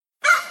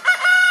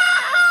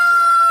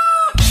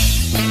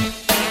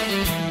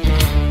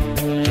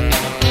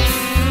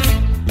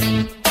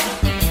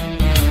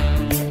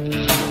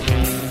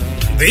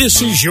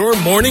This is your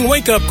morning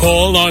wake-up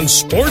call on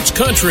Sports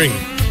Country.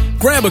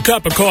 Grab a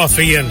cup of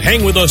coffee and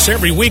hang with us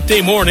every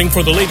weekday morning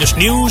for the latest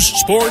news,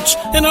 sports,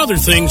 and other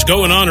things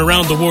going on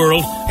around the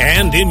world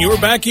and in your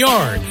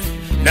backyard.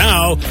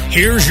 Now,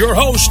 here's your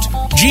host,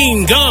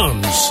 Gene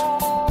Gumbs.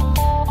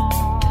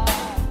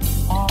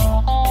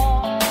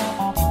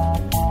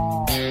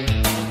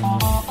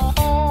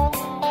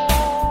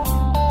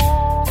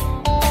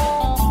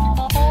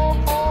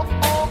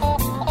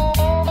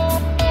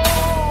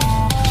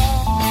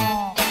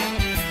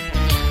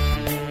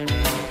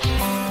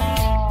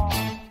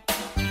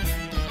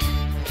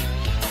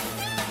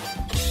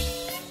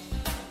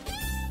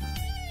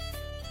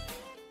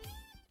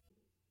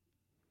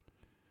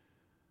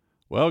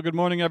 Well, good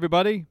morning,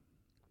 everybody.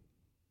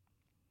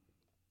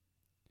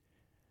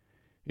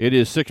 It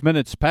is 6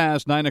 minutes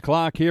past 9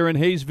 o'clock here in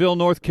Hayesville,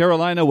 North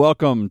Carolina.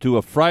 Welcome to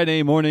a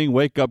Friday morning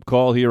wake-up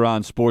call here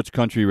on Sports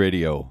Country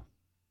Radio.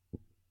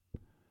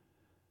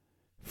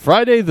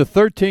 Friday the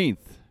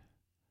 13th,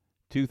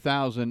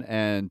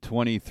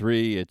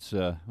 2023. It's,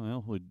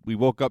 we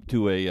woke up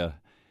to at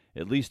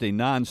least a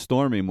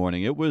non-stormy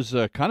morning. It was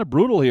kind of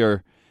brutal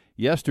here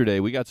yesterday.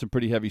 We got some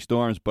pretty heavy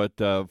storms, but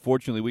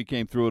fortunately we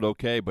came through it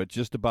okay. But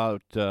just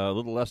about a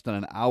little less than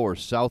an hour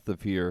south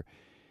of here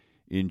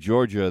in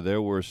Georgia,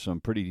 there were some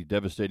pretty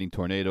devastating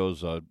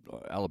tornadoes.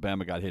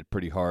 Alabama got hit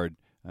pretty hard.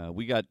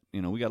 We got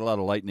a lot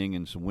of lightning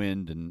and some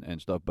wind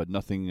and stuff, but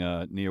nothing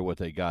near what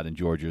they got in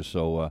Georgia.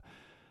 So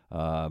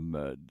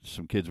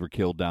some kids were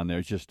killed down there.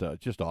 It's just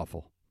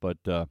awful. But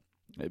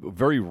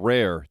very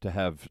rare to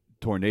have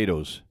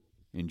tornadoes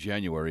in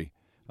January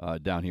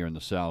down here in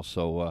the South.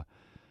 So.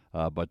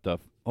 But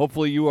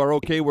hopefully you are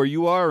okay where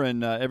you are,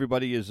 and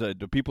everybody is,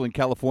 the people in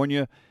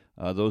California,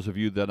 those of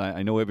you that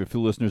I know we have a few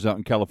listeners out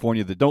in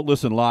California that don't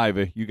listen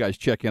live, you guys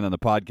check in on the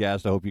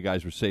podcast. I hope you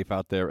guys were safe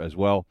out there as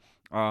well.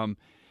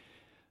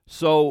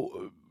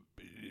 So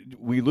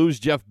we lose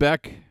Jeff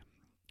Beck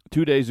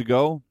 2 days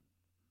ago,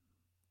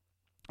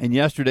 and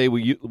yesterday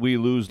we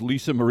lose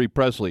Lisa Marie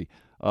Presley.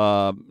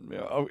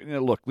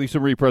 Look, Lisa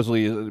Marie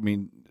Presley,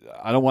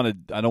 I don't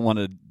want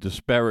to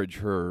disparage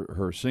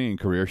her singing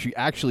career.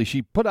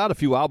 She put out a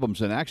few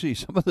albums, and actually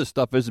some of the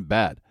stuff isn't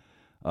bad.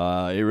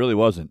 It really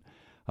wasn't.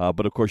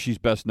 But of course, she's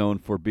best known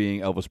for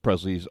being Elvis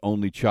Presley's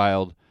only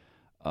child.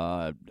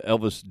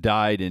 Elvis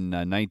died in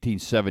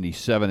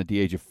 1977 at the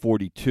age of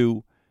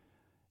 42,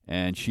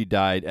 and she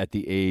died at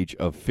the age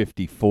of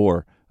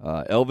 54.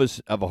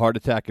 Elvis of a heart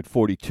attack at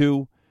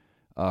 42.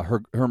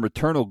 Her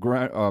maternal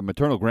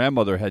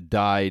grandmother had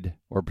died,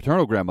 or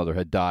paternal grandmother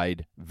had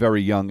died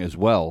very young as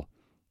well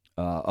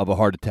of a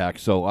heart attack.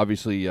 So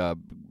obviously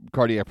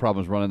cardiac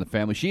problems run in the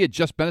family. She had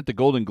just been at the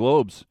Golden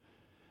Globes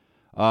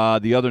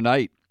the other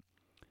night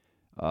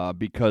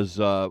because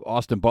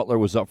Austin Butler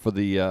was up for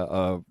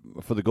the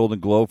Golden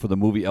Globe for the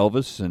movie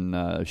Elvis,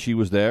 and she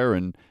was there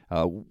and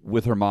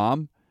with her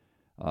mom.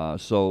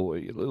 So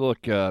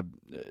look,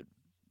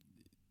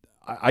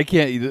 I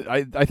can't.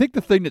 I think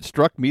the thing that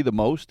struck me the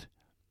most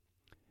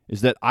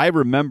is that I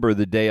remember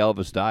the day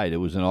Elvis died. It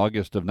was in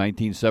August of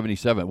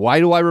 1977. Why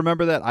do I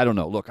remember that? I don't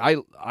know. Look, I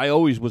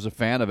always was a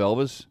fan of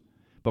Elvis,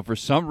 but for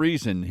some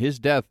reason, his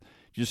death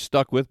just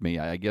stuck with me.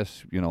 I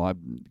guess,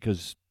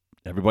 because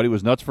everybody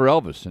was nuts for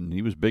Elvis, and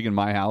he was big in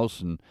my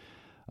house. And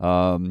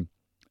so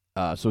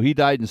he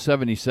died in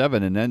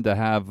 77, and then to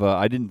have,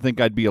 I didn't think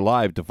I'd be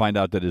alive to find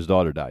out that his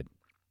daughter died.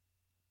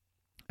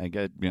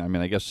 It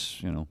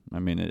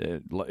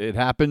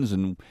happens,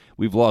 and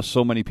we've lost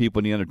so many people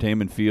in the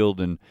entertainment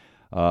field, and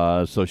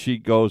so she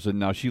goes, and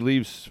now she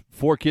leaves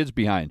 4 kids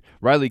behind.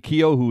 Riley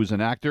Keough, who is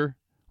an actor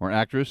or an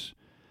actress,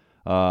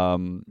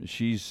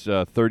 she's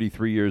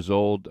 33 years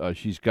old.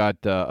 She's got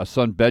a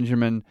son,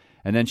 Benjamin,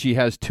 and then she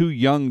has 2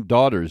 young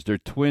daughters. They're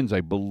twins.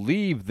 I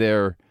believe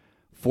they're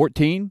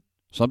 14,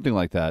 something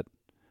like that.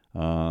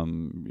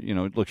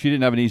 Look, she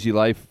didn't have an easy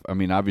life.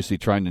 Obviously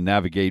trying to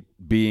navigate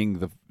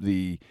being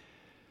the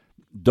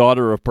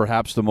daughter of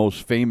perhaps the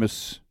most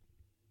famous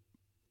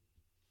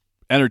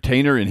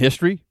entertainer in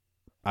history.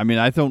 I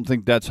don't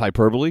think that's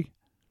hyperbole.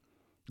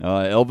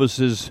 Elvis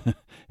is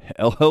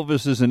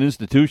an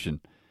institution,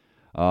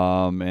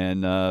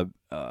 and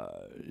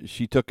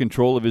she took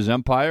control of his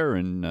empire,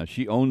 and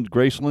she owned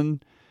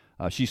Graceland.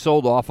 She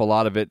sold off a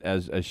lot of it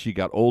as she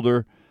got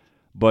older,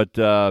 but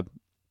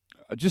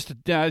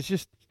it's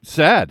just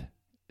sad,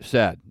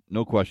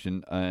 no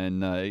question.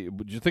 And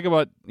you think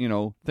about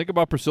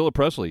Priscilla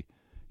Presley,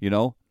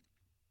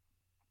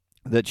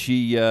 that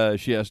she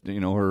has,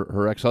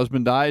 her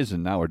ex-husband dies,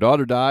 and now her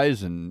daughter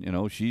dies, and,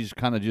 she's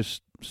kind of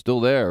just still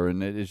there,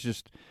 and it's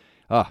just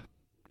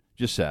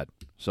sad.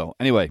 So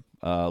anyway,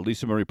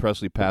 Lisa Marie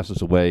Presley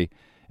passes away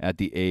at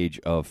the age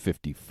of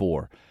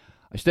 54.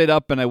 I stayed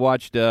up and I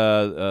watched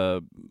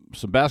some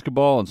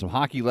basketball and some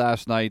hockey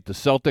last night. The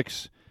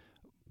Celtics,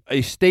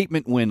 a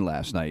statement win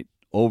last night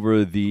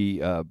over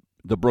the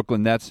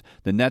Brooklyn Nets.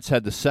 The Nets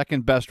had the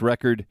second best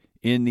record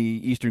in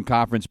the Eastern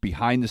Conference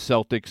behind the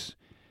Celtics.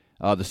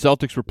 The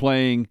Celtics were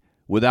playing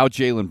without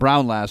Jaylen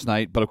Brown last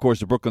night, but of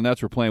course the Brooklyn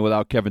Nets were playing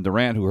without Kevin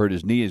Durant, who hurt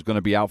his knee, is going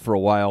to be out for a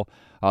while.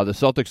 The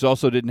Celtics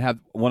also didn't have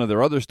one of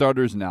their other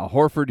starters, Al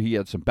Horford. He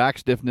had some back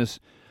stiffness.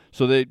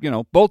 So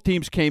both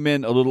teams came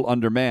in a little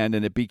undermanned,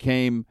 and it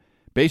became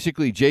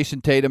basically Jason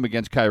Tatum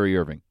against Kyrie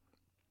Irving.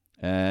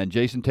 And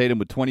Jason Tatum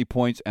with 20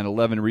 points and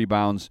 11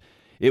 rebounds.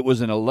 It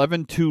was an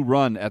 11-2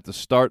 run at the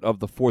start of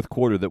the fourth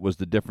quarter that was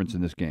the difference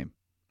in this game.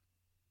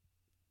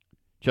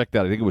 Check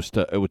that. I think it was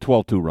a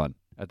 12-2 run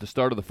at the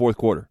start of the fourth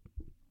quarter.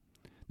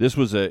 This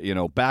was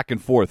a back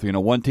and forth.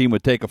 One team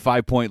would take a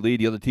 5-point lead,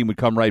 the other team would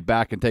come right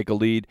back and take a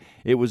lead.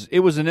 It was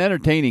an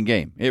entertaining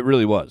game. It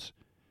really was.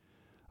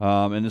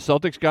 And the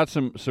Celtics got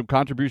some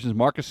contributions.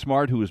 Marcus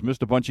Smart, who has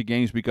missed a bunch of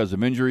games because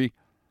of injury,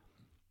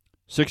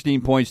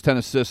 16 points, 10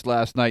 assists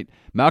last night.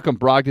 Malcolm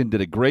Brogdon did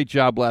a great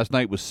job last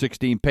night with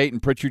 16. Peyton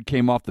Pritchard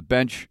came off the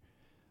bench,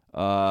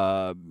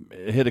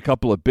 hit a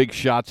couple of big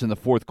shots in the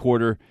fourth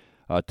quarter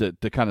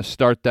to kind of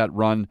start that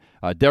run.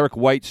 Derek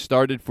White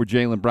started for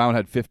Jaylen Brown,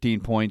 had 15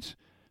 points.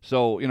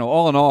 So,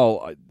 all in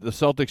all, the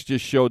Celtics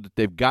just showed that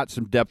they've got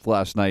some depth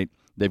last night.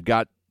 They've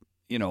got,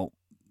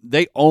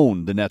 they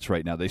own the Nets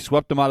right now. They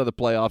swept them out of the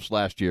playoffs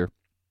last year,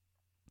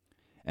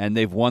 and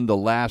they've won the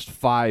last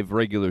 5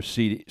 regular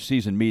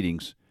season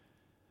meetings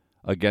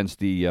against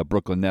the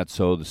Brooklyn Nets.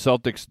 So the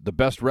Celtics, the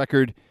best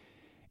record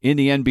in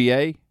the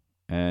NBA,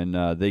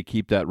 and they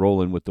keep that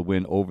rolling with the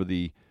win over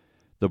the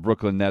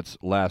Brooklyn Nets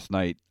last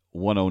night,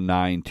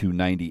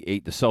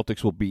 109-98. The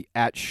Celtics will be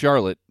at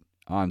Charlotte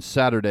on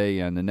Saturday,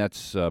 and the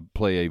Nets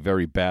play a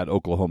very bad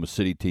Oklahoma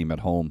City team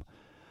at home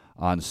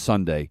on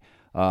Sunday.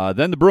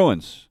 Then the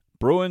Bruins.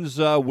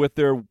 With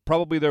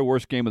probably their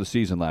worst game of the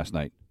season last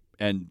night.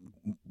 And,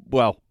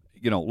 well,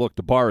 look,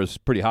 the bar is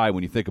pretty high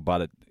when you think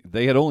about it.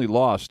 They had only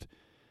lost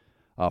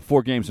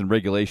 4 games in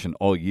regulation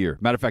all year.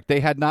 Matter of fact, they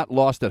had not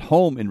lost at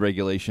home in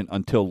regulation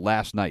until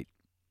last night.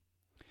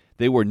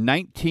 They were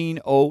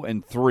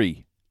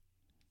 19-0-3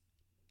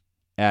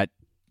 at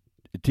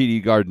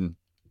TD Garden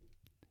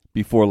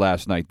before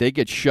last night. They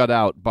get shut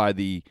out by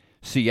the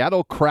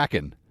Seattle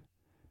Kraken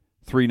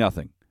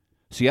 3-0.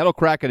 Seattle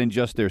Kraken, in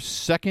just their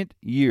second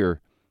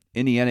year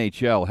in the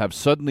NHL, have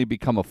suddenly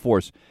become a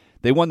force.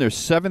 They won their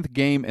 7th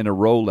game in a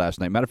row last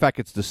night. Matter of fact,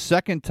 it's the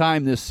second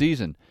time this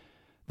season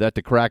that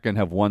the Kraken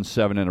have won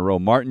 7 in a row.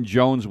 Martin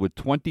Jones with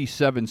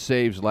 27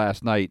 saves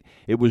last night.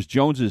 It was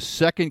Jones's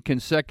second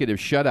consecutive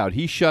shutout.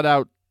 He shut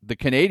out the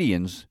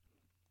Canadiens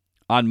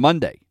on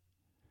Monday.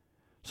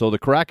 So the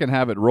Kraken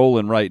have it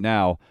rolling right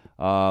now.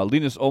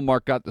 Linus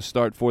Ullmark got the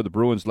start for the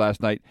Bruins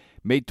last night,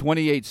 made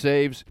 28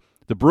 saves.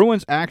 The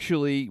Bruins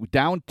actually,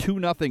 down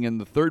 2-0 in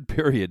the third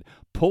period,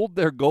 pulled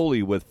their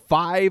goalie with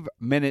 5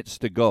 minutes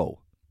to go.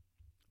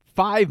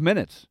 5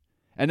 minutes.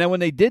 And then when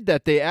they did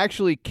that, they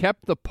actually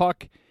kept the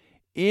puck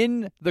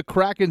in the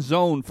Kraken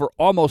zone for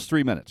almost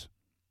 3 minutes.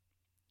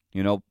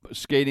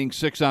 Skating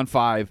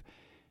 6-on-5,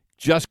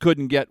 just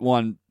couldn't get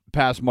one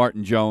past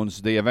Martin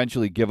Jones. They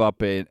eventually give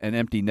up an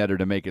empty netter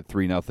to make it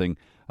 3-0.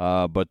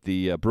 But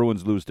the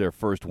Bruins lose their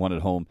first one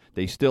at home.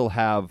 They still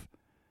have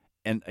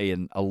an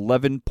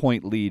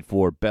 11-point lead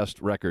for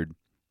best record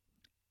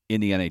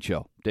in the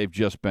NHL. They've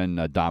just been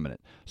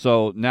dominant.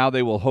 So now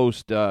they will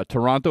host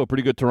Toronto, a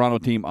pretty good Toronto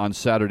team, on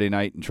Saturday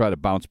night and try to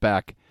bounce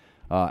back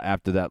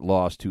after that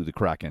loss to the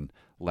Kraken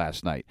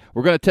last night.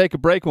 We're going to take a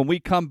break. When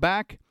we come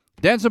back,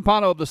 Dan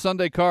Zampano of the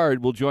Sunday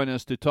Card will join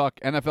us to talk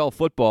NFL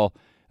football.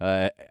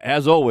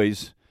 As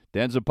always,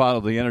 Dan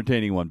Zampano, the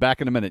entertaining one.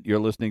 Back in a minute. You're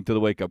listening to the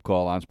Wake Up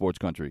Call on Sports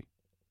Country.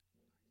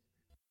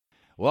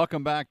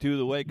 Welcome back to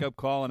the Wake Up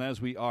Call, and as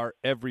we are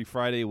every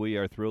Friday, we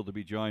are thrilled to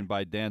be joined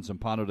by Dan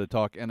Zampano to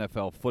talk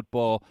NFL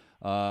football.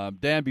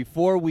 Dan,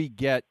 before we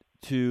get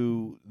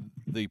to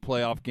the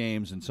playoff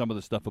games and some of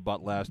the stuff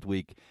about last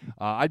week,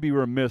 I'd be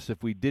remiss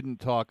if we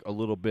didn't talk a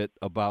little bit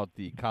about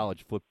the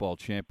college football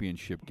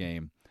championship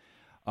game.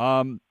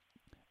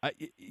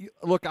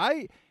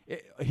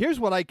 Here's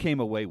what I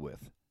came away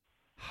with.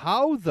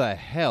 How the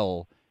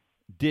hell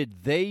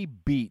did they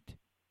beat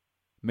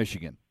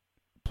Michigan?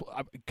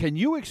 Can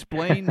you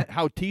explain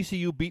how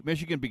TCU beat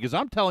Michigan? Because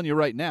I'm telling you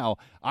right now,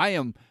 I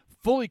am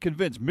fully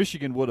convinced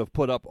Michigan would have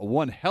put up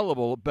one hell of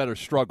a better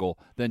struggle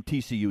than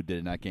TCU did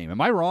in that game. Am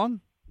I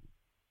wrong?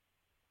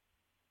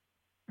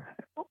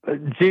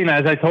 Gene,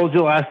 as I told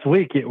you last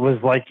week, it was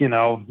like,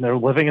 they're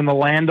living in the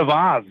land of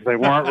Oz. They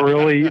weren't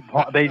really,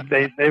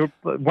 they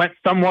went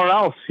somewhere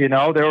else, they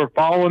were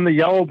following the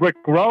yellow brick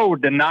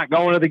road and not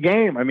going to the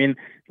game. I mean,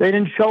 they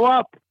didn't show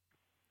up.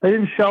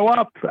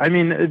 I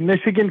mean,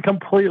 Michigan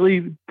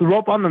completely threw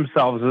up on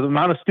themselves, the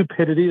amount of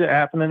stupidity that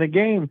happened in a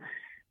game.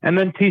 And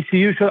then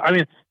TCU showed, I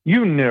mean,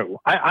 you knew.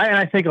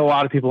 I think a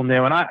lot of people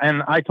knew.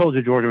 And I told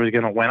you Georgia was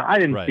going to win. I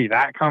didn't see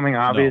that coming,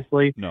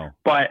 obviously. No.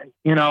 But,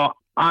 you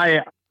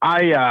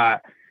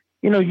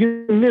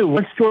knew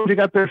once Georgia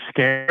got their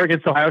scare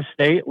against Ohio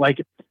State,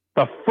 like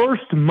the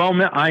first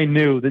moment I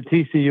knew that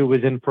TCU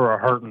was in for a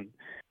hurting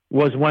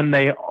was when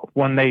they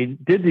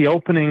did the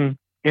opening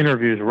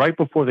interviews right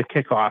before the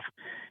kickoff.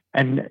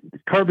 And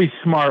Kirby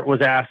Smart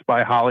was asked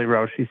by Holly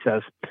Roche. He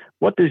says,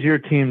 "What does your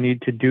team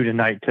need to do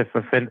tonight to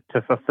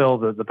fulfill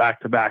the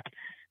back-to-back?"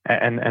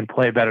 and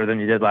play better than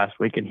you did last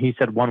week. And he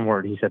said one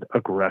word. He said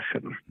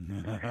aggression.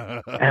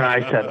 And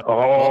I said,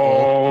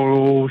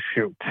 oh,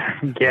 shoot,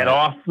 get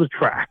off the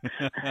tracks.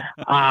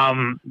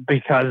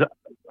 Because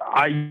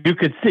you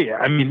could see it.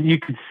 I mean, you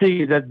could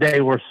see that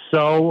they were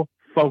so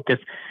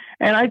focused.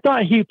 And I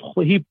thought he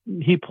played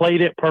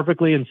it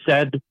perfectly and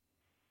said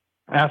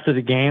after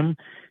the game,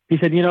 he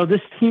said,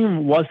 this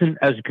team wasn't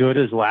as good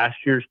as last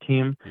year's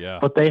team,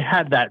 but they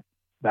had that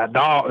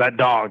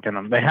dog in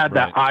them. They had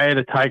that eye of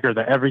the tiger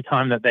that every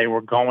time that they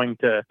were going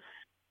to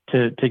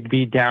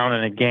be down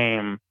in a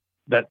game,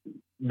 that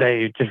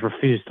they just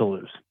refused to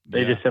lose.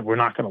 They just said, we're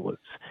not going to lose.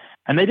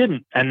 And they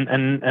didn't.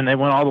 And they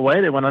went all the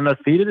way. They went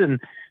undefeated, and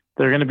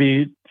they're going to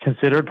be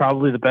considered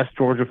probably the best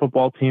Georgia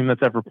football team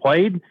that's ever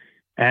played.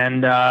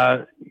 And,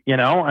 I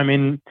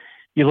mean,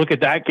 you look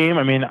at that game.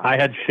 I mean, I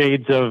had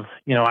shades of,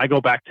 I go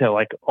back to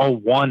like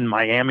 2001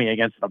 Miami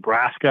against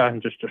Nebraska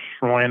and just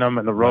destroying them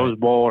in the Rose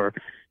Bowl, or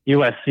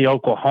USC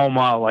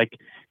Oklahoma. Like,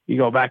 you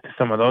go back to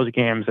some of those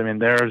games. I mean,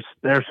 there's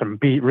some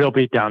real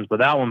beatdowns, but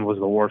that one was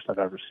the worst I've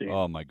ever seen.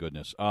 Oh my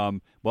goodness.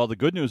 Well, the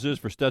good news is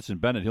for Stetson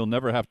Bennett, he'll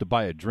never have to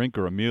buy a drink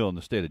or a meal in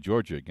the state of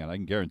Georgia again. I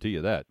can guarantee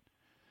you that.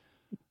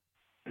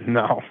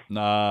 No,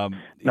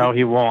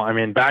 he won't. I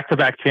mean,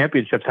 back-to-back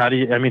championships.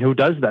 Who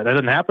does that? That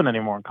doesn't happen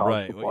anymore in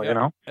college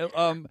football,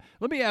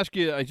 Let me ask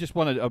you, I just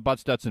wanted about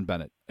Stetson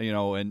Bennett,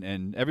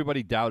 and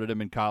everybody doubted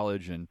him in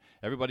college, and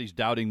everybody's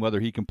doubting whether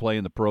he can play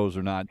in the pros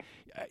or not.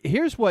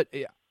 Here's what,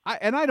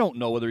 I don't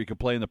know whether he can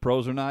play in the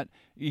pros or not.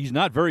 He's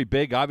not very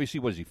big. Obviously,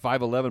 what is he,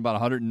 5'11", about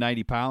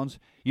 190 pounds?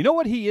 You know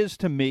what he is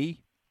to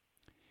me?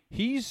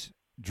 He's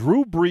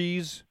Drew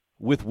Brees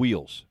with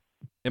wheels.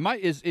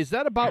 Is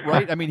that about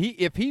right? I mean,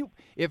 if he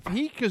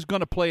is going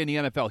to play in the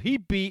NFL,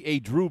 he'd be a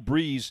Drew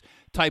Brees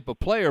type of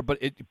player,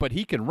 but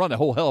he can run a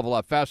whole hell of a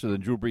lot faster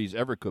than Drew Brees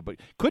ever could. But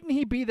couldn't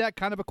he be that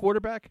kind of a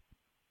quarterback?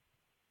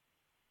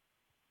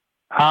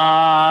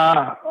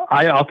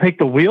 I'll take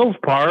the wheels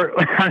part.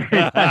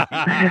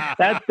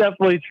 That's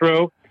definitely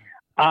true.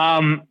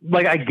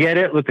 I get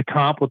it with the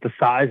comp, with the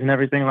size and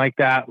everything like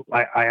that.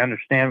 I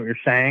understand what you're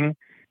saying.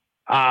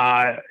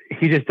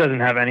 He just doesn't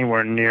have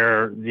anywhere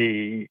near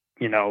the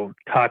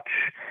touch,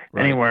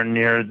 anywhere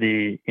near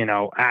the,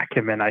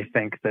 acumen, I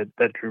think,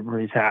 that Drew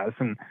Brees has.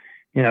 And,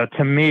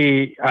 to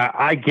me,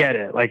 I get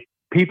it. Like,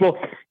 people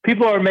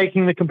are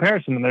making the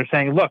comparison, and they're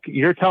saying, look,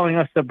 you're telling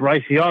us that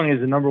Bryce Young is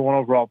the number 1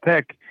 overall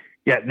pick,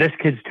 yet this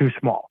kid's too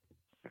small.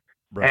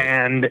 Right.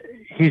 And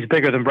he's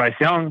bigger than Bryce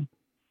Young.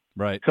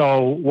 Right.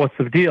 So what's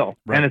the deal?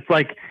 Right. And it's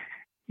like,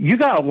 you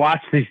got to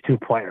watch these two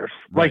players.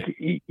 Right.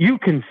 Like, you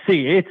can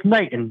see it's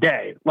night and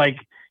day. Like,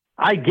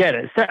 I get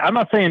it. I'm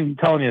not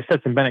telling you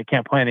Stetson Bennett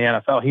can't play in the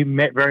NFL. He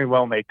very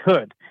well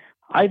could.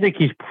 I think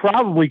he's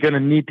probably going to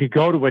need to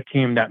go to a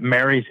team that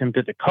marries him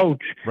to the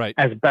coach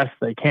as best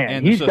they can.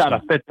 And he's got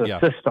to fit the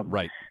system.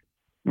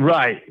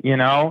 Right.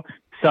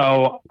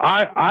 So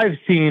I've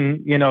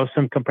seen,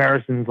 some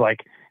comparisons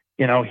like,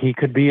 he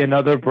could be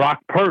another Brock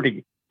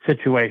Purdy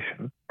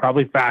situation,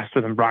 probably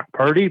faster than Brock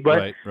Purdy.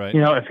 But,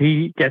 if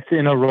he gets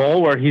in a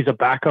role where he's a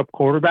backup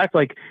quarterback,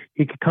 like,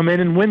 he could come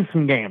in and win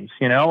some games,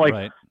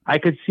 I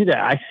could see that.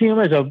 I see him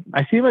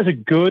as a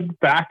good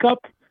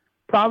backup,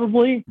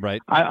 probably.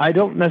 Right. I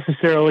don't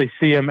necessarily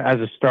see him as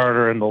a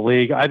starter in the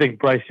league. I think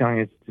Bryce Young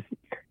is just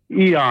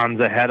eons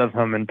ahead of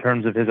him in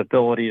terms of his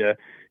ability to,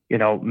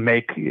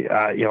 make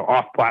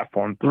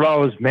off-platform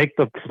throws, make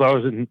the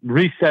throws, and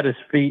reset his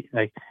feet.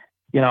 Like,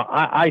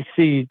 I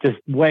see just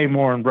way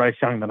more in Bryce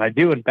Young than I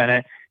do in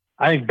Bennett.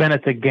 I think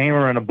Bennett's a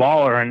gamer and a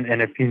baller,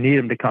 and if you need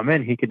him to come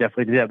in, he could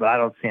definitely do that. But I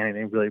don't see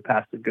anything really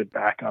past a good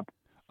backup.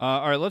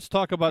 All right, let's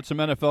talk about some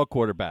NFL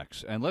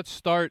quarterbacks, and let's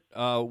start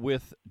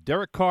with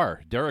Derek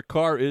Carr. Derek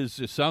Carr it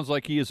sounds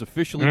like he is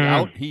officially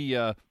out. He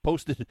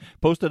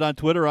posted on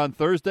Twitter on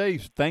Thursday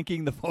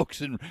thanking the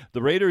folks in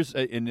the Raiders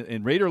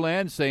in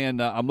Raiderland, saying,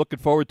 I'm looking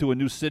forward to a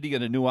new city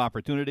and a new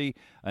opportunity,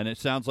 and it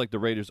sounds like the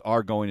Raiders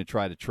are going to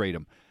try to trade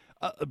him.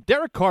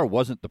 Derek Carr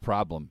wasn't the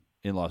problem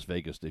in Las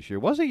Vegas this year,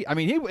 was he? I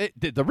mean,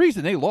 the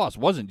reason they lost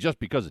wasn't just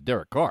because of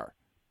Derek Carr.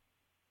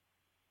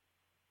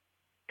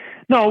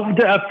 No,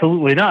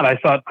 absolutely not. I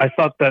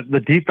thought that the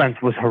defense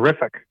was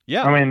horrific.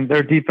 Yeah. I mean,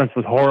 their defense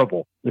was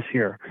horrible this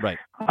year. Right.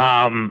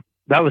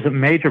 That was a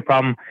major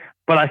problem.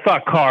 But I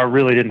thought Carr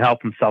really didn't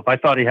help himself. I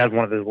thought he had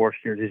one of his worst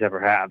years he's ever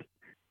had.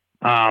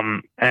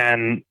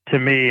 And to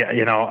me,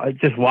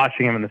 just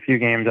watching him in the few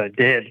games I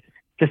did,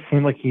 just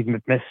seemed like he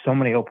missed so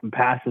many open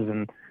passes.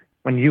 And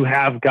when you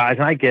have guys,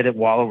 and I get it,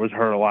 Waller was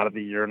hurt a lot of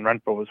the year, and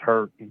Renfro was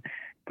hurt,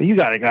 but you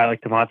got a guy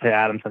like Davante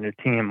Adams on your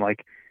team,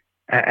 like,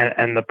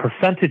 and the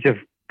percentage of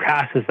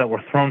passes that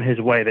were thrown his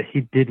way that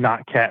he did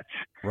not catch.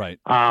 Right.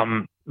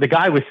 The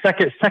guy was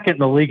second in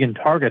the league in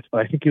targets,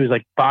 but I think he was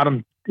like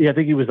bottom. Yeah, I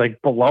think he was like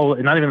below,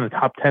 not even in the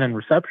top 10 in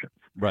receptions.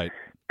 Right.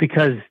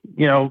 Because,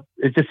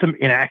 it's just some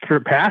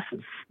inaccurate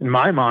passes in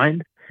my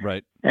mind.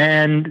 Right.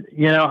 And,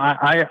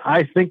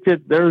 I think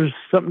that there's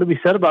something to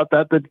be said about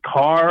that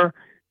Carr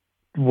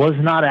was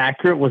not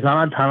accurate, was not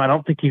on time. I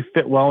don't think he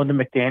fit well into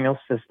McDaniel's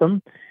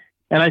system.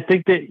 And I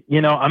think that,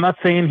 I'm not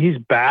saying he's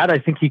bad. I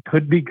think he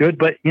could be good,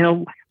 but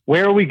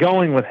where are we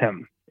going with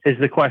him is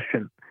the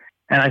question.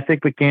 And I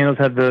think McDaniels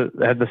had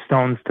the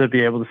stones to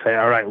be able to say,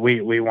 all right,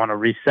 we want to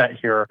reset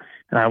here,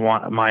 and I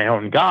want my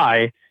own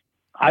guy.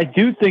 I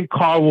do think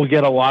Carr will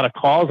get a lot of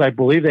calls. I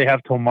believe they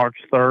have till March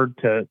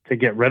 3rd to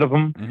get rid of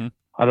him. Mm-hmm.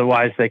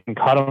 Otherwise, they can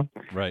cut him.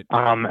 Right.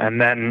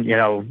 And then,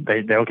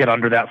 they'll get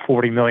under that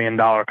 $40 million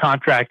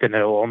contract, and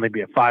it'll only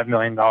be a $5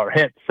 million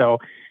hit. So,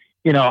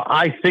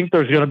 I think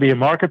there's going to be a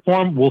market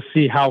for him. We'll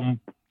see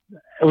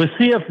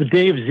if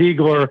Dave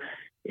Ziegler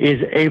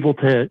is able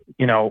to,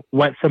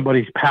 whet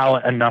somebody's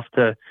palate enough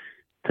to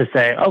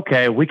say,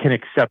 okay, we can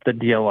accept a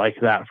deal like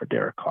that for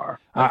Derek Carr.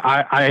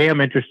 I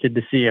am interested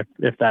to see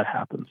if that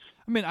happens.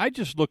 I mean, I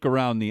just look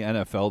around the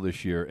NFL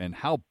this year and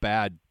how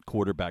bad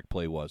quarterback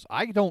play was.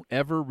 I don't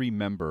ever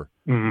remember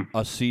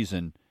a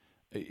season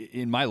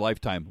in my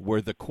lifetime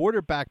where the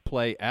quarterback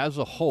play as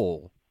a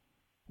whole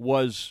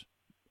was,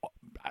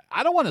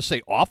 I don't want to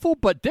say awful,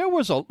 but there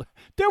was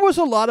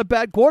a lot of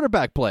bad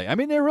quarterback play. I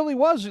mean, there really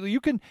was.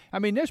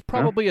 There's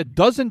probably a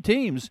dozen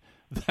teams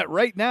that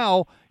right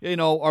now,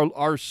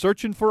 are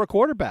searching for a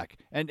quarterback,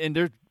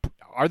 and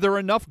are there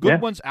enough good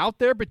ones out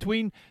there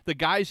between the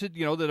guys that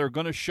that are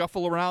going to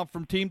shuffle around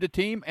from team to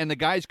team and the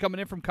guys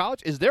coming in from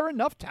college? Is there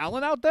enough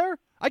talent out there?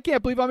 I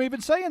can't believe I'm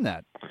even saying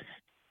that.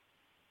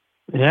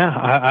 Yeah,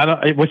 I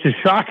don't, which is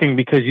shocking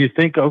because you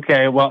think,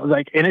 okay, well,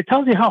 and it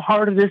tells you how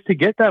hard it is to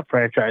get that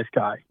franchise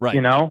guy. Right.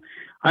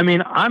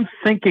 I'm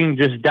thinking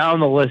just down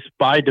the list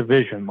by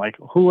division,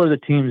 who are the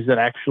teams that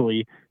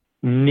actually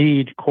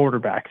need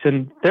quarterbacks?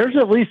 And there's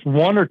at least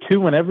one or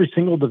two in every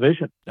single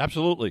division.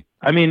 Absolutely.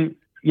 I mean,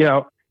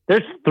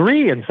 there's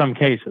three in some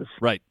cases.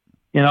 Right.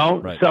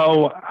 Right.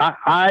 So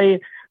I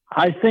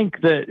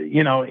think that,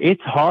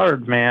 it's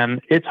hard,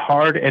 man. It's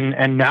hard.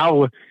 And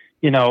now,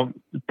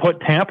 put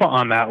Tampa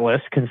on that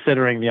list,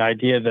 considering the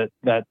idea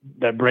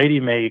that Brady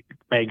may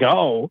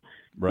go,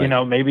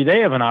 right. Maybe they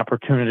have an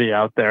opportunity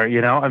out there,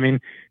 I mean,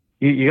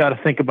 you got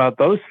to think about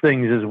those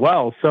things as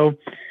well. So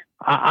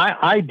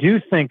I do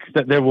think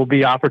that there will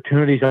be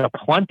opportunities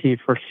aplenty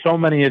for so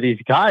many of these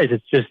guys.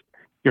 It's just,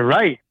 you're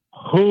right.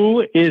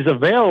 Who is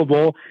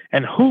available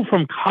and who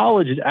from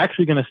college is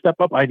actually going to step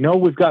up? I know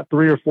we've got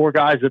 3 or 4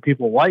 guys that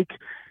people like,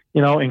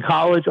 in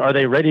college. Are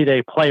they ready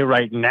to play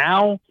right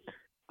now?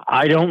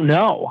 I don't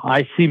know.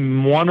 I see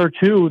 1 or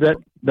 2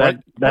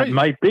 that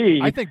might be.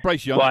 I think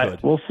Bryce Young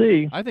could. We'll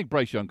see. I think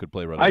Bryce Young could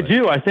play right away. I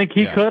do. I think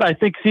he could. I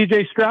think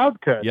C.J.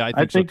 Stroud could. Yeah,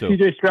 I think so too.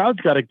 C.J.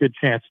 Stroud's got a good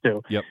chance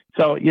to. Yep.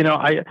 So,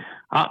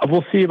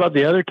 we'll see about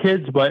the other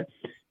kids, but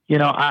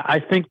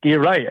I think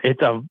you're right. It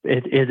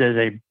is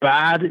a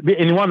bad,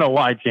 and you want to know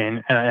why,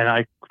 Gene? And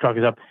I talk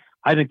this up.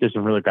 I think there's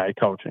some really bad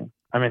coaching.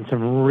 I mean,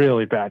 some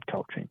really bad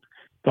coaching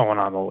going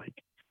on in the league.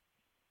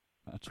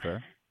 That's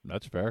fair.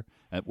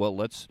 Well,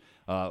 let's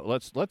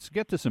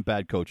get to some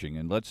bad coaching,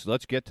 and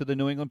let's get to the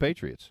New England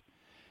Patriots.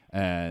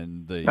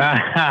 And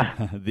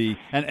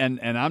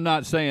and I'm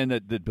not saying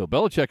that Bill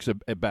Belichick's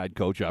a bad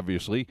coach,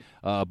 obviously,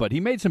 but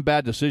he made some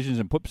bad decisions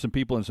and put some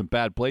people in some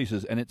bad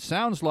places. And it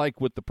sounds like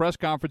with the press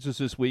conferences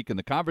this week and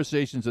the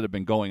conversations that have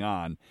been going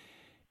on,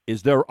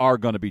 is there are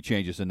going to be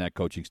changes in that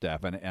coaching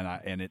staff,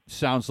 and it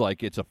sounds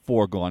like it's a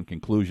foregone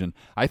conclusion.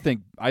 I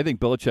think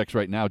Belichick's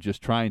right now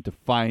just trying to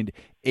find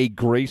a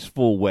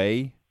graceful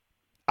way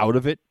out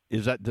of it.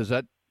 Does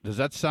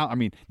that sound? I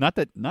mean, not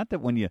that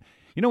when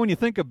when you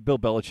think of Bill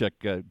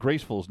Belichick,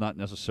 graceful is not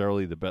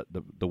necessarily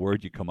the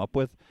word you come up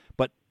with,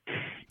 but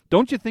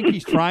don't you think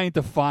he's trying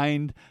to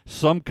find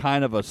some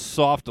kind of a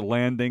soft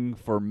landing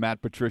for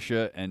Matt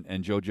Patricia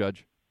and Joe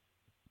Judge?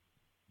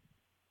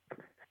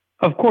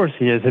 Of course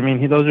he is. I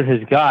mean, those are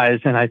his guys,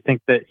 and I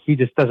think that he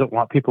just doesn't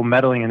want people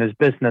meddling in his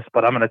business.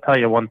 But I'm going to tell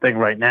you one thing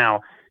right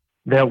now.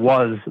 There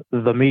was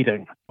the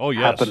meeting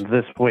happened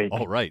this week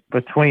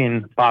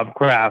between Bob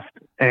Kraft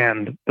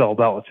and Bill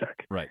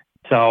Belichick. Right.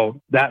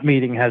 So that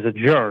meeting has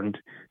adjourned,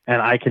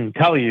 and I can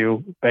tell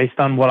you, based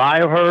on what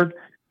I heard,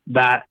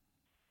 that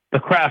the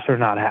Krafts are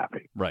not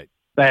happy. Right.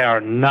 They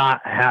are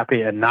not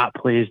happy and not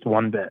pleased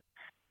one bit.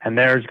 And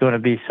there's going to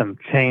be some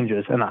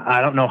changes, and I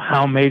don't know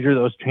how major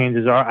those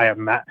changes are.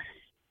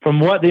 From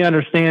what the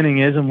understanding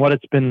is and what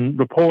it's been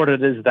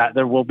reported is that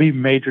there will be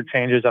major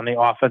changes on the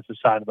offensive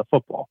side of the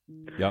football.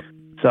 Yep.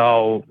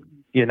 So,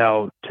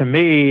 to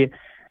me,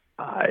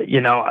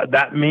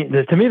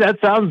 that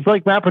sounds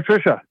like Matt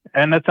Patricia,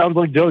 and that sounds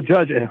like Joe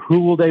Judge. And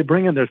who will they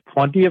bring in? There's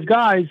plenty of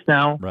guys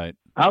now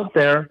out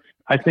there.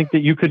 I think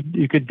that you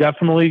could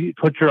definitely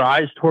put your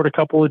eyes toward a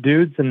couple of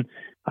dudes, and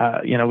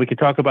we could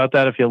talk about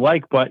that if you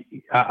like. But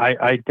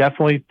I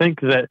definitely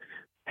think that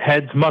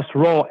heads must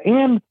roll,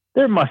 and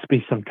there must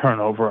be some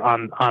turnover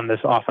on this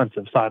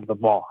offensive side of the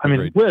ball. I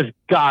mean, there's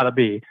got to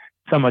be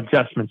some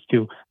adjustments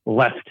to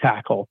left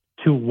tackle,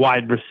 to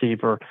wide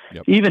receiver,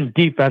 even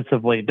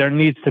defensively. There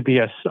needs to be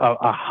a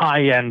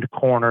high-end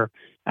corner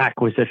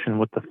acquisition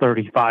with the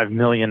 $35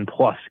 million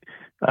plus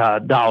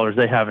dollars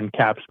they have in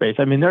cap space.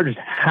 I mean, there just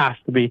has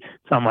to be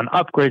someone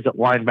upgrades at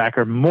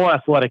linebacker, more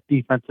athletic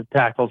defensive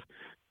tackles.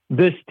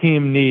 This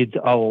team needs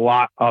a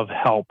lot of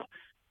help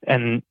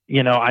And,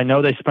 I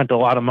know they spent a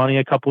lot of money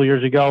a couple of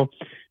years ago.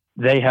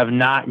 They have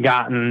not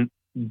gotten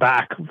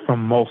back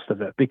from most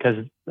of it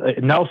because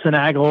Nelson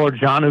Aguilar,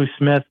 Jonnu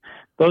Smith,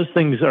 those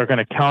things are going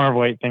to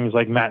counterweight things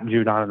like Matt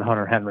Judon and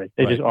Hunter Henry.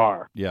 They just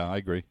are. Yeah, I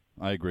agree.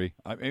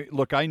 I mean,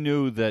 look, I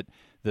knew that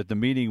the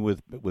meeting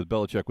with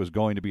Belichick was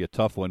going to be a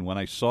tough one when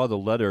I saw the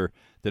letter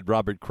that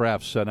Robert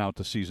Kraft sent out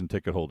to season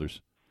ticket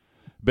holders.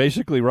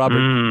 Basically,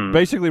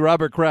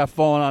 Robert Kraft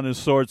falling on his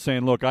sword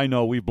saying, look, I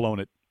know we've blown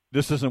it.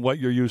 This isn't what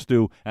you're used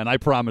to, and I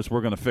promise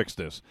we're going to fix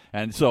this.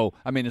 And so,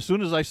 I mean, as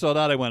soon as I saw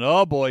that, I went,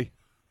 oh, boy,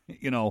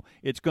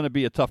 it's going to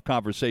be a tough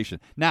conversation.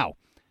 Now,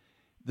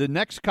 the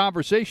next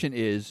conversation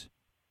is,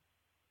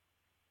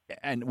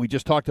 and we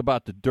just talked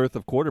about the dearth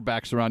of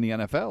quarterbacks around the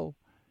NFL,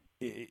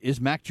 is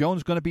Mac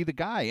Jones going to be the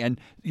guy? And,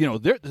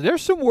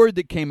 there's some word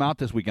that came out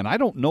this weekend. I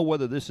don't know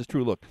whether this is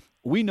true. Look,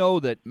 we know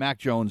that Mac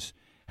Jones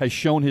has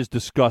shown his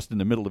disgust in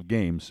the middle of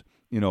games,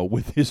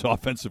 with his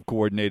offensive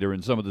coordinator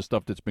and some of the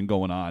stuff that's been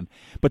going on.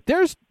 But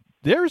there's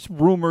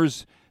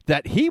rumors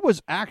that he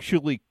was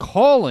actually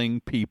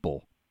calling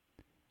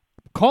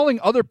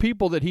other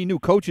people that he knew,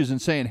 coaches, and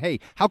saying,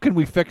 hey, how can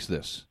we fix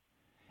this?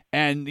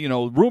 And,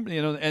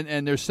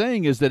 and they're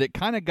saying is that it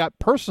kind of got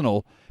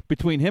personal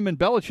between him and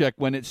Belichick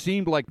when it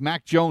seemed like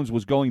Mac Jones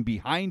was going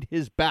behind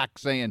his back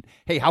saying,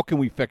 hey, how can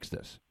we fix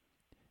this?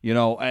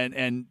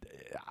 And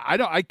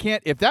I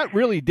can't, if that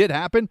really did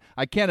happen,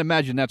 I can't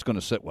imagine that's going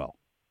to sit well.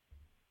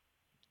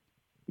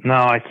 No,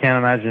 I can't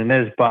imagine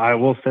it is, but I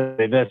will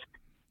say this.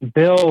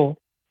 Bill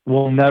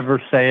will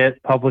never say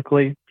it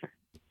publicly,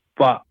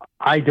 but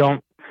I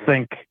don't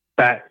think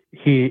that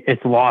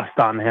it's lost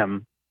on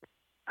him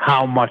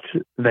how much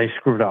they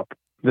screwed up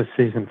this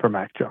season for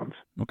Mac Jones.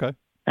 Okay.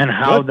 And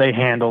how they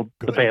handled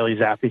the Bailey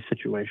Zappi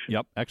situation.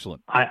 Yep,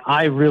 excellent.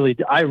 I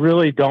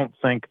really don't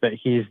think that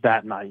he's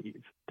that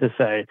naive to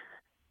say,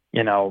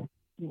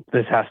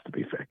 this has to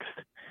be fixed.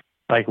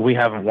 Like, we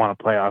haven't won a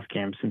playoff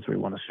game since we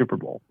won a Super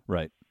Bowl.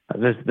 Right.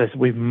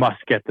 We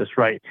must get this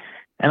right.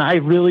 And I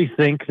really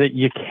think that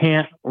you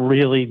can't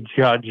really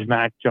judge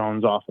Mac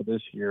Jones off of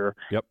this year.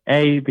 Yep.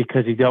 A,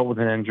 because he dealt with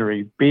an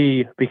injury.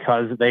 B,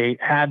 because they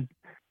had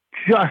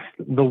just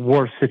the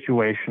worst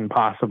situation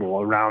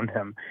possible around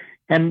him.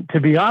 And to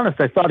be honest,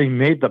 I thought he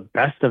made the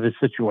best of his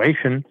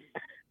situation.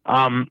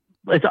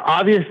 It's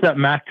obvious that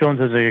Mac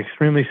Jones has an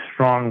extremely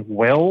strong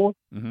will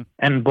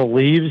and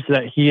believes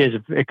that he is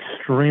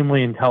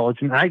extremely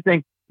intelligent. And I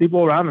think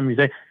people around him, you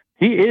say,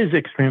 he is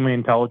extremely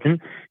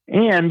intelligent.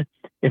 And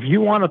if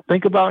you want to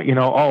think about,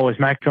 is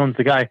Mac Jones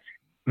the guy?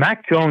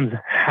 Mac Jones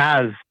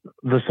has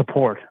the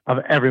support of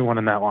everyone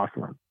in that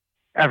locker room.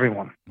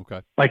 Everyone.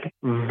 Okay. Like,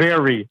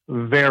 very,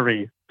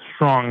 very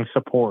strong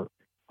support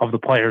of the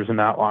players in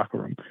that locker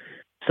room.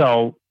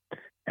 So,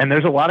 and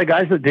there's a lot of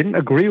guys that didn't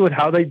agree with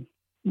how they,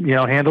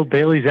 handled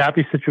Bailey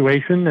Zappi's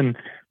situation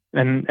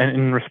and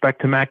in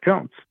respect to Mac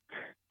Jones.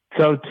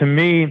 So to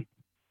me,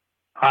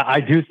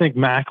 I do think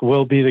Mac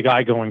will be the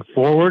guy going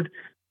forward.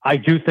 I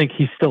do think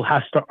he still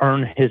has to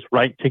earn his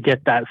right to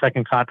get that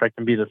second contract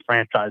and be the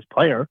franchise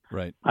player.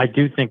 Right. I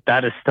do think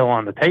that is still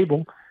on the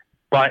table,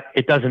 but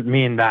it doesn't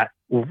mean that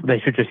they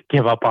should just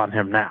give up on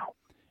him now.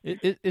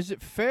 Is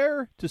it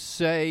fair to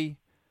say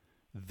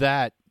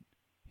that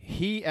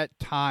he at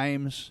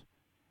times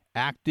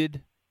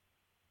acted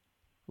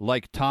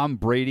like Tom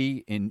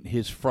Brady in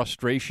his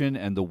frustration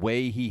and the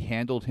way he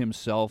handled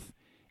himself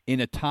in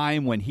a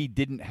time when he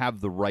didn't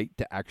have the right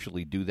to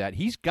actually do that?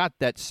 He's got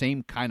that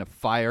same kind of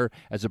fire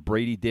as a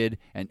Brady did,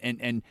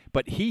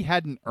 but he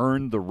hadn't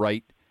earned the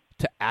right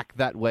to act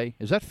that way.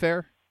 Is that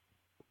fair?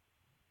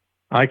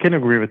 I can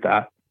agree with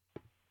that.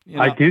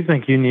 I do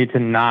think you need to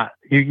not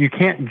 – you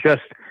can't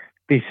just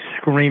be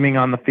screaming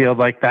on the field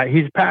like that.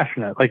 He's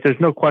passionate. Like, there's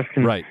no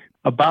question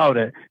about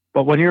it.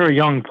 But when you're a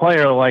young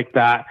player like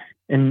that,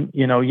 and,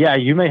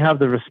 you may have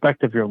the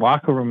respect of your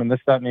locker room and this,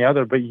 that, and the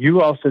other, but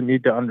you also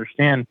need to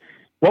understand –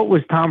 what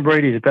was Tom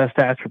Brady's best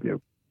attribute?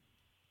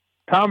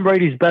 Tom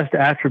Brady's best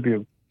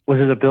attribute was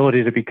his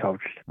ability to be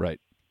coached.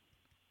 Right.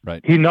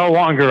 He no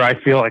longer, I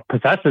feel like,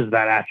 possesses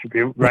that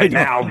attribute right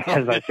now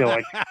because I feel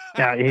like,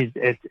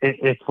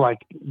 it's like,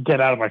 get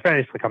out of my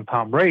face, like I'm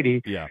Tom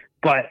Brady. Yeah.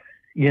 But,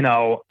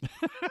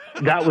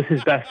 that was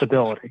his best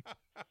ability.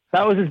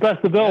 That was his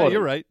best ability.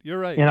 Yeah, you're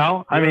right.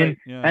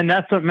 And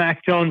that's what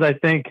Mac Jones, I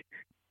think,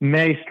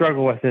 may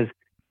struggle with is,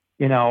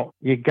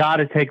 you got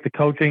to take the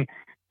coaching.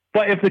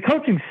 But if the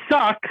coaching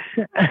sucks,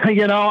 it's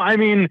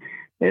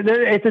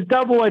a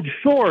double-edged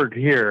sword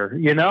here,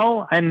 and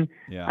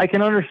I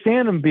can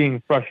understand him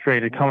being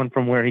frustrated coming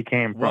from where he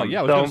came from. Well,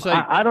 yeah,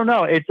 I don't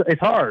know.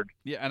 It's hard.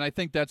 Yeah, and I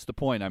think that's the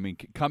point. I mean,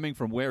 coming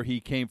from where he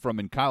came from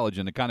in college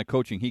and the kind of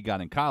coaching he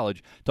got in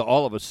college to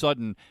all of a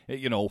sudden,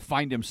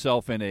 find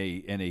himself in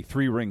a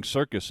three-ring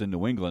circus in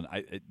New England,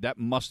 that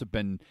must have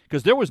been –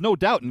 because there was no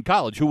doubt in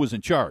college who was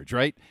in charge,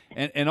 right?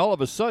 And all of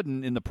a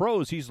sudden in the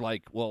pros, he's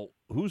like, well –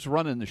 who's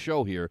running the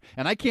show here?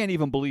 And I can't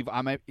even believe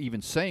I'm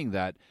even saying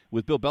that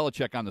with Bill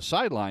Belichick on the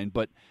sideline.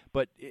 But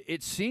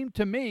it seemed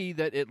to me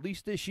that at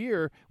least this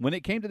year, when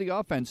it came to the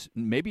offense,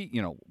 maybe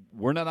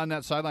we're not on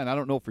that sideline. I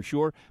don't know for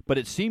sure, but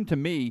it seemed to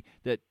me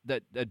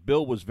that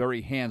Bill was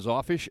very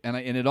hands-offish, and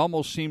it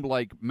almost seemed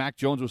like Mac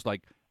Jones was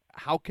like,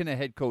 how can a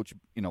head coach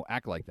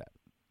act like that?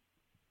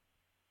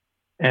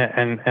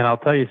 And I'll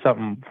tell you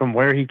something, from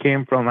where he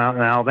came from out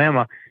in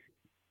Alabama,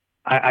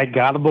 I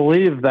got to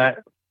believe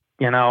that,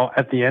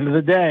 at the end of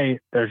the day,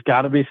 there's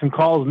got to be some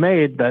calls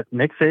made that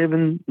Nick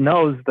Saban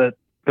knows that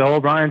Bill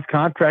O'Brien's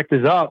contract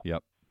is up.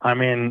 Yep. I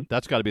mean,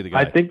 that's got to be the guy.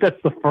 I think that's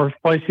the first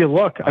place you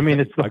look.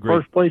 It's the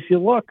first place you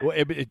look. Well,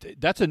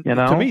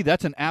 to me,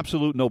 that's an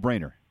absolute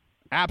no-brainer.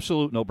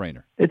 Absolute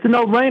no-brainer. It's a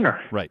no-brainer.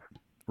 Right.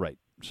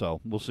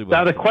 So we'll see.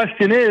 Now the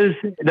question is,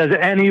 does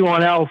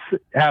anyone else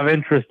have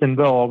interest in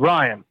Bill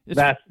O'Brien?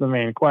 That's the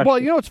main question.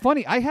 Well, it's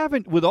funny. I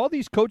haven't, with all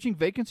these coaching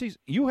vacancies,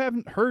 you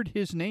haven't heard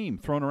his name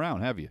thrown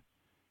around, have you?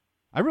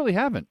 I really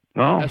haven't.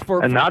 No,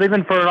 not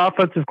even for an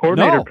offensive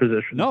coordinator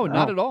position. No,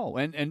 not at all.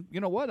 And you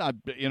know what?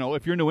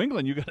 If you're New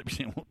England, you got to be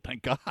saying, well,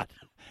 thank God.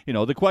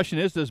 The question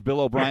is, does Bill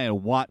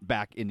O'Brien want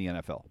back in the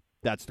NFL?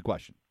 That's the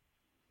question.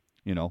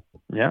 Yeah,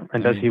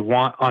 and does he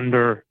want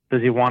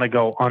to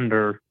go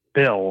under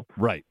Bill,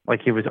 right,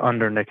 like he was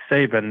under Nick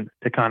Saban,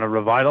 to kind of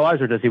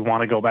revitalize, or does he want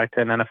to go back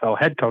to an NFL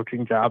head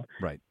coaching job?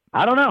 Right.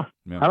 I don't know.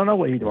 Yeah. I don't know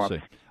what he'd want. See.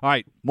 All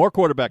right, more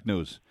quarterback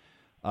news.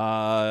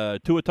 Tua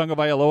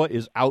Tagovailoa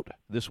is out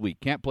this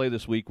week. Can't play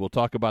this week. We'll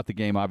talk about the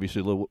game,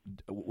 obviously, a little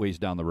ways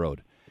down the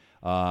road.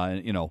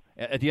 At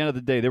the end of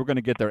the day, they were going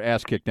to get their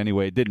ass kicked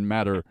anyway. It didn't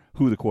matter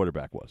who the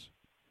quarterback was.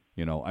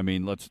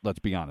 Let's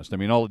be honest.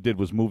 All it did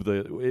was move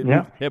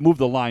moved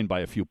the line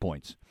by a few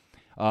points.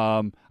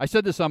 I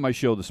said this on my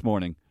show this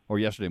morning, or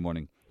yesterday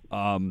morning.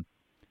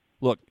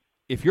 Look,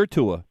 if you're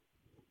Tua,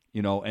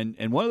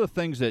 and one of the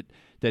things that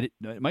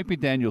Mike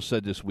McDaniel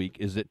said this week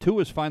is that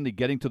Tua is finally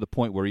getting to the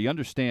point where he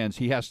understands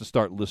he has to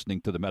start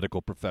listening to the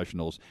medical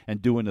professionals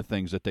and doing the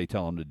things that they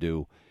tell him to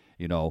do.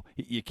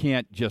 You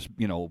can't just,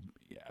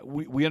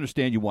 we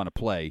understand you want to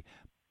play,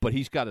 but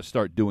he's got to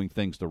start doing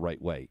things the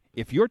right way.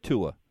 If you're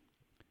Tua,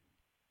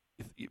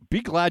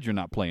 be glad you're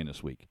not playing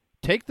this week.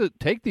 Take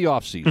the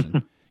off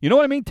season. You know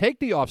what I mean? Take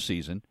the off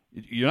season.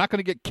 You're not going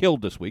to get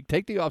killed this week.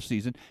 Take the off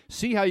season.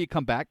 See how you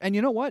come back. And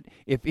you know what?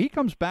 If he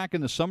comes back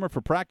in the summer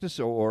for practice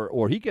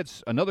or he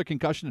gets another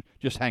concussion,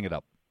 just hang it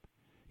up.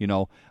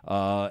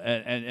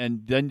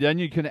 And then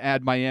you can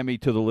add Miami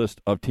to the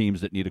list of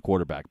teams that need a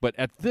quarterback. But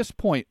at this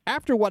point,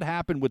 after what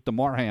happened with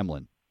DeMar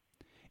Hamlin,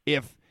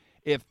 if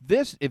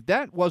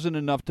that wasn't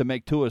enough to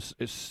make Tua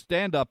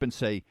stand up and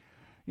say,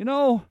 we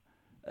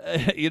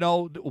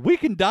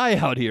can die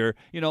out here.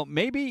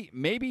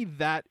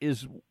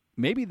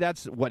 Maybe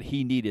that's what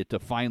he needed to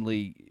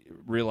finally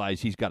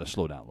realize he's got to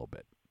slow down a little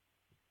bit.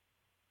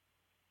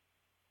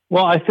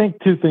 Well, I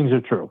think two things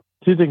are true.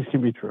 Two things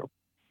can be true.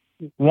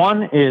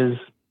 One is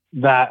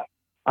that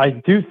I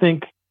do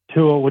think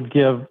Tua would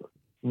give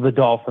the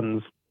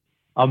Dolphins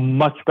a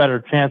much better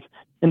chance.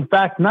 In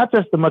fact, not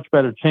just a much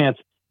better chance.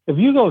 If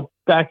you go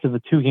back to the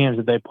two games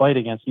that they played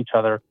against each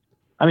other,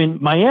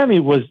 Miami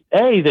was,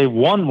 A, they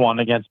won one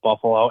against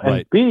Buffalo, and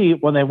right. B,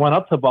 when they went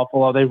up to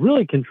Buffalo, they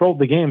really controlled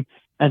the game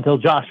until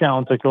Josh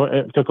Allen took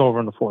over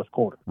in the fourth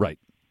quarter. Right.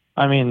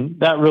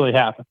 That really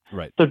happened.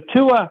 Right. So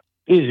Tua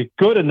is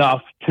good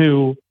enough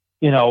to,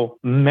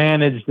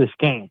 manage this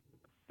game.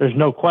 There's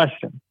no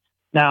question.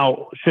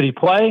 Now, should he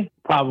play?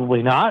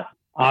 Probably not.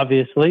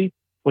 Obviously,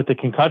 with the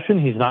concussion,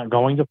 he's not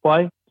going to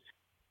play.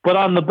 But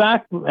on the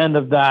back end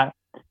of that,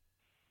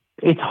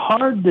 it's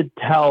hard to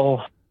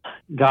tell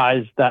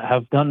guys that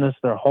have done this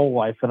their whole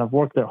life and have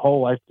worked their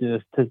whole life to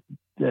this.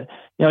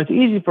 It's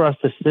easy for us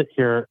to sit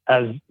here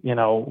as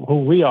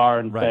who we are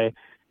and right. say,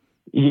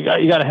 you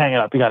got to hang it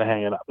up. You got to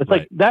hang it up. It's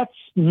right. like that's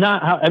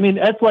not how.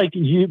 That's like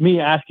me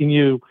asking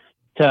you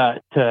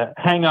to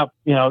hang up.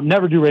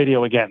 Never do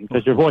radio again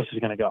because your voice is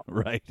going to go.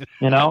 Right.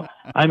 You know what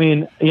I'm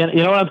saying?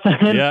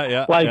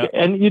 Yeah.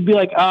 And you'd be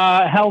like,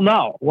 hell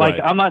no. Right.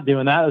 I'm not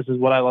doing that. This is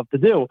what I love to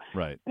do.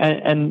 Right.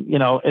 And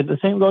the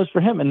same goes for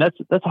him. And that's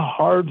a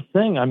hard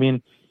thing.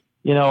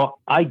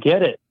 I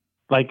get it.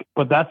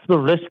 But that's the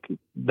risk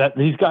that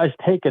these guys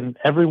take, and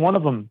every one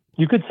of them.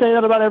 You could say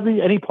that about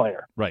any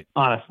player, right?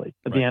 Honestly,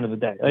 at right. the end of the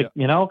day,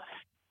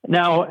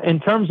 Now, in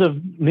terms of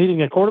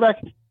needing a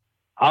quarterback,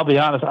 I'll be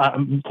honest.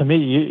 To me,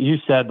 you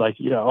said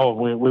we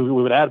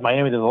would add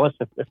Miami to the list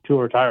if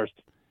Tua retires.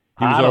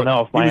 I don't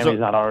know if Miami's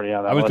not already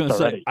on that list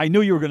already. Say, I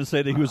knew you were going to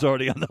say that he was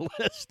already on the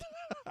list.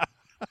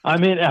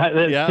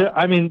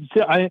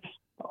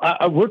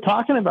 We're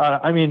talking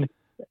about it.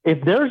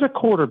 If there's a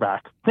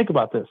quarterback, think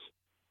about this.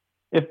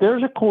 If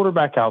there's a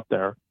quarterback out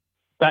there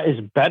that is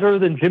better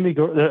than Jimmy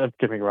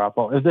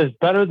Garoppolo, if there's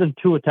better than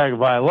Tua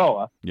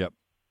Tagovailoa, yep.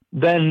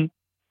 Then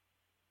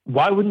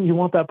why wouldn't you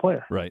want that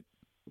player? Right.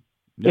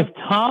 Yep. If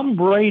Tom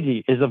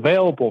Brady is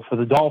available for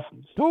the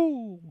Dolphins,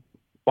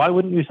 why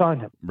wouldn't you sign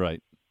him?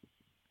 Right.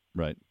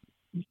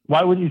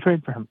 Why wouldn't you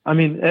trade for him?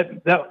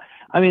 That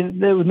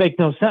would make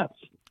no sense.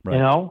 Right. You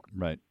know?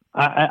 Right.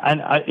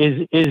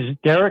 Is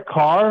Derek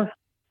Carr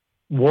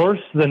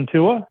worse than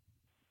Tua?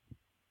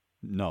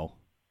 No.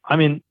 I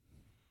mean,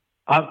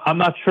 I'm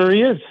not sure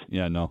he is.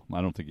 Yeah, no,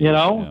 I don't think he you is.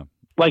 know. Yeah.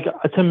 Like,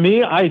 to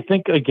me, I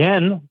think,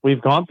 again,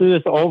 we've gone through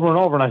this over and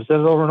over, and I said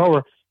it over and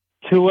over.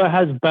 Tua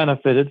has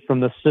benefited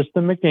from the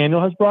system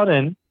McDaniel has brought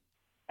in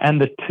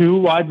and the two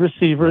wide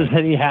receivers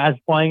that he has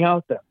playing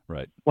out there.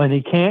 Right. When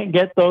he can't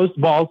get those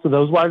balls to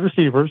those wide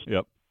receivers,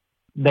 yep,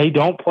 they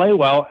don't play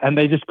well, and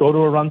they just go to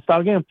a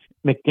run-style game.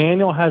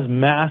 McDaniel has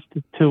masked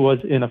Tua's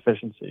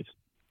inefficiencies.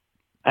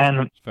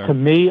 And to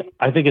me,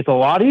 I think it's a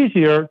lot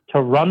easier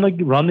to run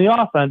the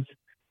offense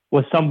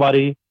with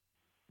somebody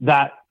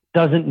that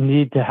doesn't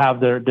need to have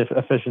their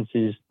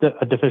deficiencies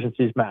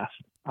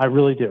masked. I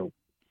really do.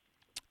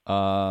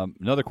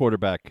 Another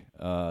quarterback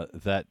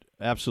that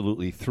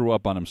absolutely threw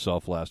up on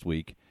himself last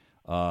week.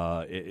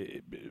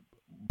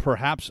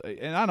 Perhaps,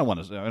 and I don't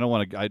want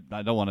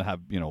to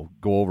have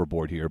go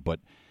overboard here, but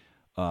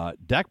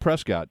Dak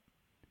Prescott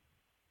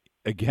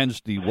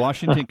against the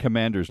Washington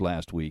Commanders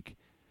last week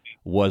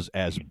was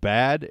as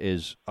bad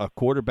as a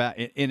quarterback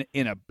in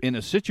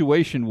a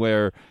situation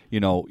where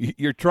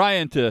you're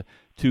trying to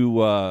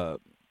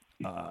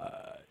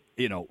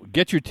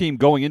get your team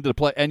going into the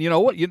play, and you know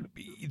what?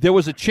 There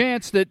was a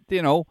chance that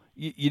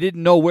you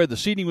didn't know where the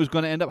seeding was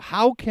going to end up.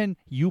 How can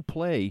you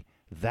play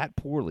that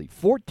poorly?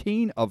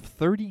 14 of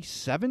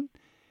 37,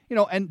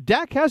 and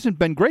Dak hasn't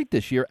been great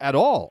this year at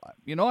all.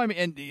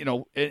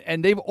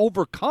 And they've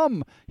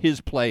overcome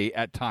his play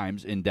at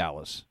times in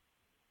Dallas.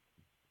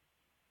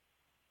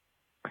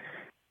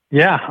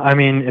 Yeah, I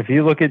mean, if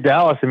you look at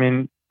Dallas, I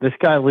mean, this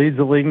guy leads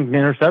the league in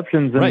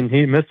interceptions, and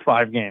he missed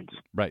 5 games.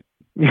 Right.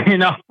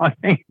 I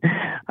think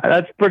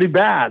that's pretty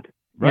bad.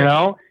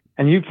 Right.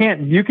 And you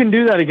can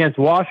do that against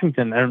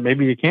Washington, or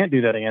maybe you can't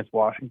do that against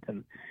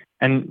Washington.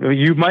 And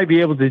you might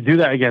be able to do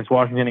that against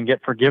Washington and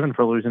get forgiven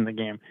for losing the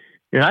game.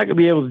 You're not going to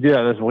be able to do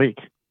that this week.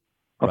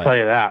 I'll tell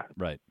you that.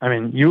 Right. I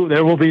mean,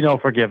 there will be no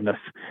forgiveness.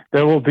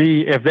 There will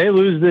be, if they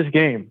lose this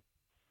game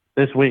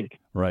this week.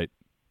 Right.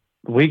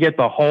 We get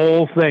the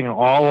whole thing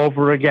all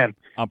over again.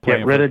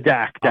 Get rid of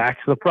Dak.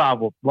 Dak's the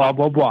problem. Blah,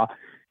 blah, blah.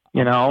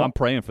 I'm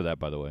praying for that,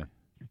 by the way.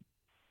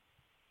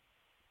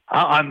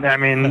 I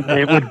mean,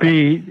 it would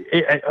be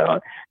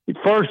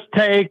First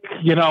Take,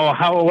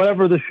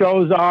 whatever the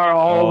shows are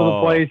all over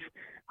the place.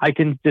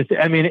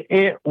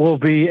 It will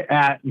be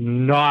at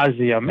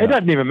nauseum. Yeah. It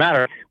doesn't even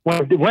matter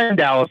when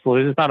Dallas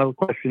loses. It's not a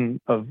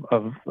question of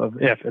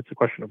if, it's a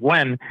question of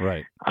when.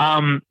 Right.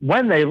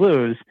 When they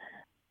lose,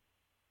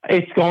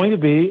 it's going to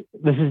be,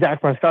 this is Dak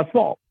Prescott's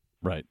fault.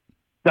 Right.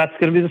 That's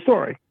going to be the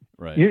story.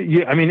 Right.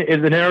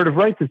 The narrative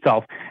writes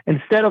itself.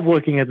 Instead of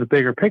looking at the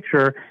bigger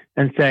picture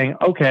and saying,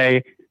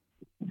 okay,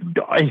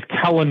 is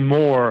Kellen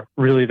Moore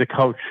really the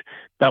coach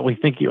that we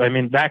think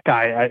that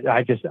guy,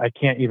 I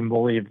can't even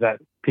believe that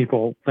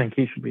people think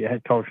he should be a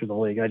head coach of the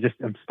league. I just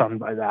am stunned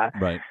by that.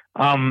 Right.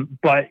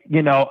 But,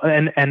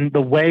 and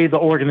the way the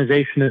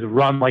organization is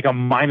run like a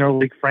minor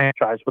league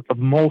franchise with the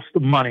most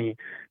money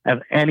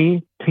of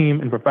any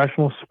team in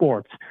professional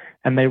sports,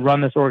 and they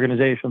run this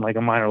organization like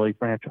a minor league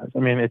franchise. I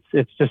mean,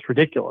 it's just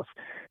ridiculous.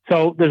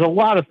 So there's a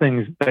lot of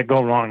things that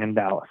go wrong in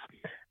Dallas.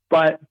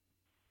 But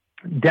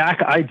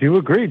Dak, I do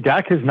agree.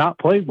 Dak has not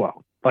played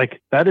well.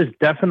 Like, that is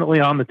definitely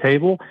on the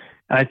table.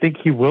 And I think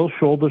he will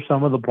shoulder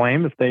some of the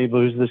blame if they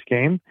lose this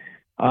game,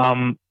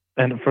 and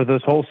for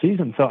this whole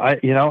season. So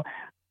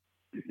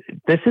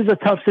this is a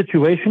tough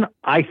situation.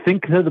 I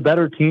think they're the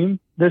better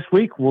team this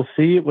week. We'll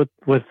see with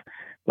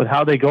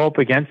how they go up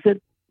against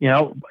it.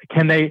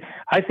 Can they?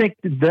 I think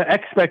the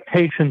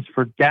expectations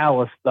for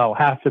Dallas though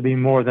have to be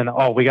more than,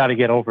 we got to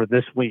get over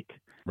this week.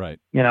 Right.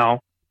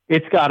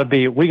 It's got to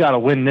be, we got to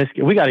win this.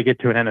 We got to get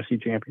to an NFC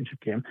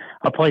Championship game,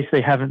 a place they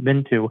haven't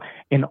been to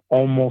in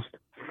almost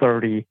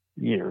 30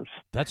 years.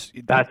 That's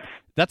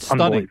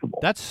stunning.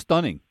 That's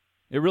stunning.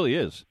 It really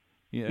is.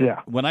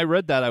 Yeah. When I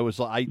read that, I was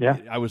like,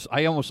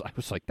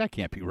 that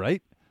can't be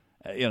right.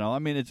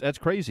 That's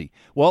crazy.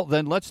 Well,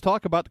 then let's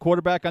talk about the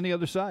quarterback on the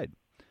other side.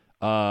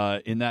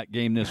 In that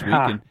game this week,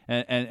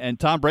 and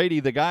Tom Brady,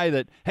 the guy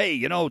that,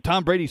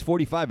 Tom Brady's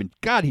 45, and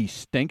God, he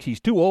stinks. He's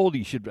too old.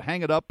 He should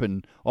hang it up.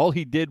 And all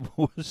he did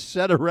was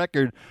set a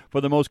record for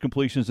the most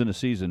completions in a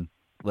season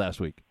last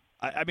week.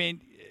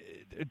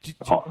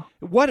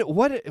 What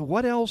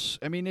else?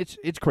 I mean,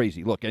 it's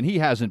crazy. Look, and he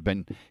hasn't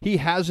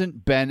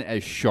been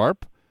as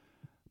sharp,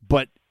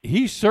 but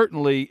he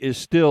certainly is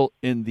still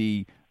in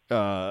the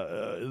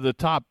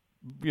top,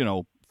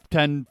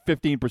 10,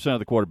 15% of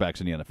the quarterbacks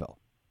in the NFL.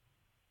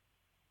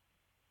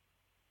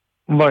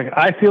 Look,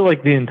 I feel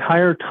like the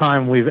entire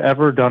time we've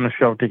ever done a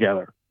show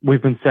together,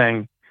 we've been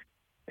saying,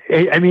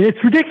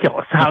 it's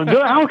ridiculous.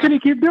 How can he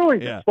keep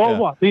doing this?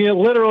 What? The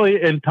literally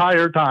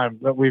entire time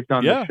that we've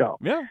done this show.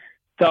 Yeah.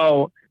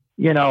 So,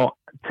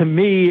 to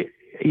me,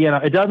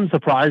 it doesn't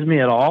surprise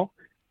me at all.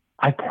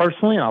 I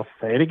personally, and I'll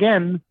say it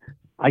again,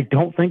 I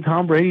don't think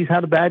Tom Brady's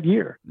had a bad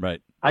year.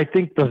 Right. I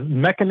think the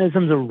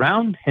mechanisms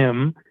around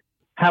him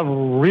have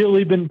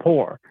really been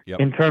poor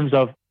in terms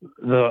of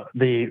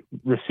the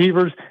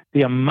receivers,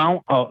 the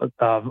amount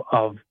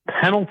of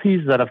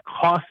penalties that have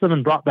cost them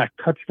and brought back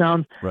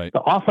touchdowns. Right.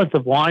 The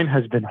offensive line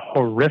has been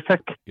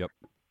horrific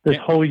this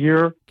whole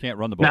year. Can't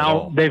run the ball at now,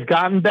 all. they've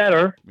gotten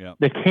better. Yep.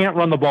 They can't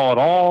run the ball at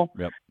all.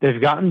 Yep. They've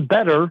gotten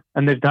better,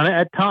 and they've done it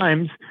at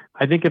times.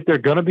 I think if they're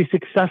going to be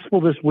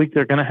successful this week,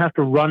 they're going to have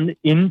to run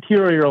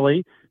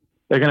interiorly.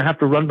 They're going to have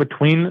to run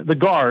between the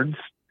guards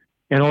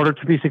in order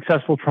to be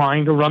successful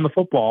trying to run the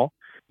football.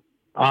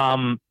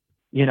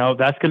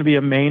 That's going to be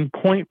a main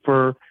point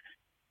for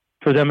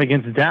them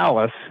against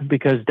Dallas,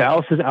 because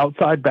Dallas's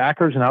outside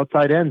backers and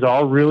outside ends are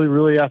all really,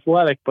 really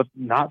athletic, but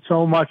not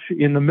so much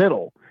in the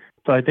middle.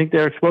 So I think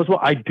they're exposable.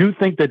 I do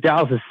think that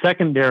Dallas's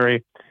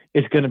secondary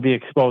is going to be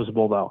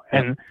exposable, though.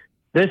 And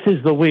this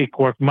is the week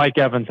where Mike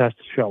Evans has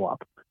to show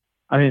up.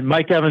 I mean,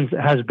 Mike Evans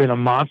has been a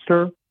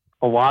monster,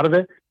 a lot of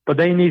it, but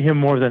they need him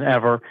more than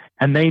ever,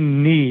 and they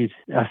need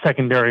a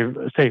secondary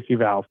safety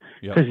valve,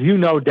 because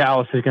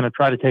Dallas is going to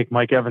try to take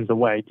Mike Evans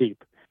away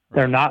deep.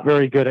 They're not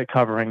very good at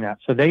covering that.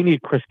 So they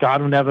need Chris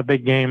Godwin to have a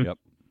big game. Yep.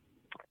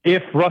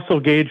 If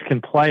Russell Gage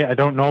can play, I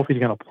don't know if he's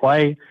going to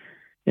play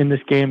in this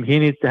game. He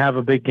needs to have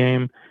a big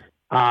game.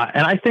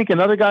 And I think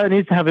another guy that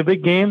needs to have a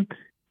big game,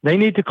 they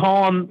need to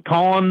call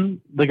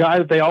on the guy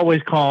that they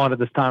always call on at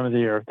this time of the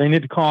year. They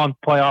need to call on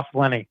playoff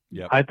Lenny.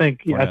 Yep. I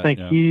think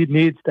he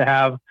needs to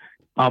have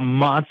a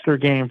monster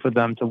game for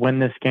them to win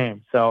this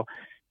game. So,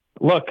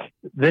 look,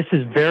 this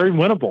is very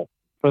winnable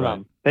for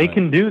them. They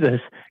can do this.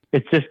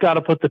 It's just got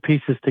to put the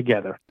pieces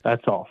together.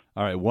 That's all.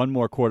 All right, one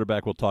more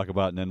quarterback we'll talk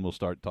about, and then we'll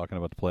start talking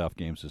about the playoff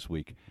games this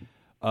week.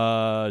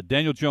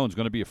 Daniel Jones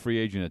going to be a free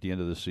agent at the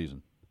end of this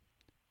season,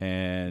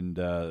 and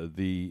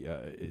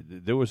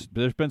there's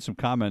been some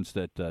comments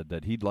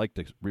that he'd like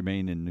to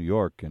remain in New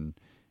York, and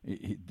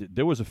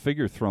there was a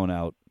figure thrown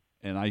out,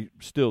 and I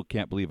still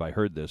can't believe I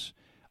heard this.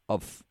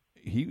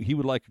 He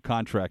would like a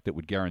contract that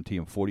would guarantee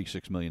him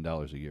 $46 million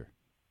a year.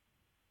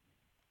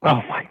 Oh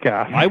my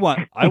God! I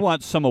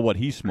want some of what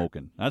he's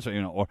smoking. That's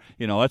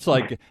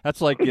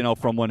that's like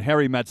from When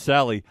Harry Met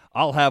Sally.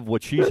 I'll have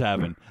what she's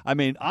having. I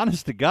mean,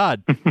 honest to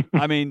God.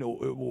 I mean,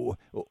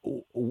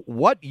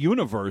 what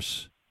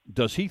universe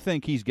does he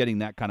think he's getting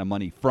that kind of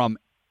money from?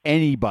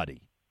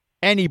 Anybody?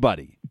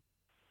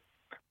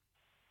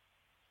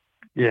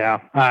 Yeah.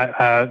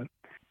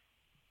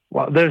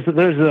 Well, there's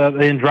the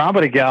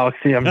Andromeda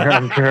Galaxy.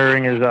 I'm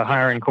hearing is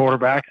hiring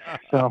quarterbacks.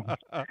 So.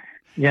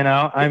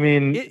 I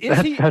mean,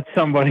 that's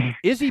somebody.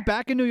 Is he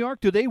back in New York?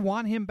 Do they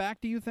want him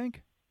back, do you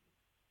think?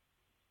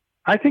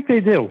 I think they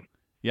do.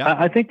 Yeah.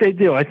 I think they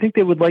do. I think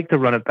they would like to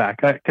run it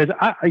back. Because,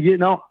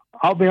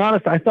 I'll be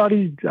honest, I thought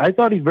he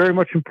very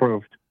much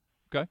improved.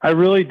 Okay. I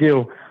really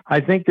do.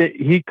 I think that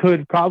he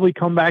could probably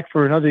come back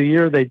for another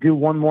year. They do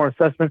one more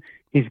assessment.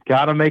 He's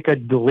got to make a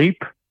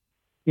leap.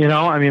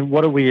 I mean,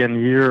 what are we in,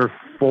 year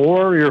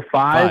 4, year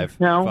 5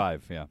 now?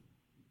 5, yeah.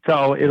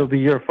 So it'll be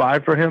year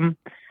 5 for him.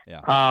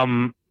 Yeah.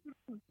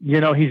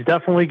 He's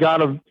definitely got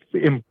to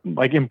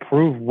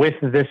improve with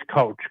this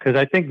coach, because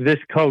I think this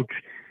coach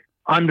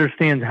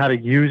understands how to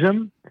use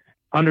him,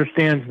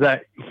 understands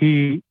that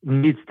he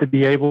needs to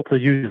be able to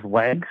use his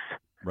legs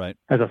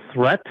as a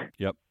threat.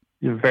 Yep.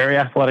 He's a very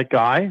athletic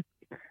guy.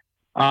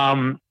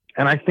 And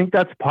I think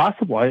that's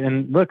possible.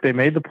 And look, they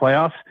made the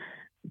playoffs.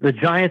 The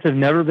Giants have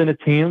never been a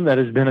team that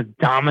has been a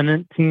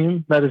dominant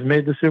team that has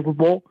made the Super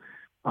Bowl.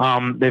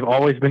 They've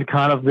always been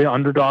kind of the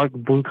underdog,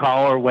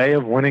 blue-collar way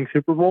of winning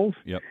Super Bowls.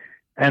 Yep.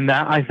 And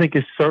that, I think,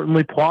 is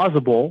certainly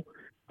plausible,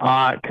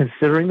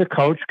 considering the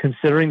coach,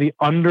 considering the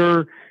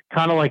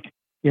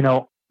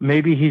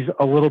maybe he's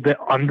a little bit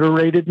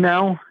underrated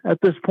now at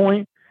this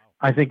point.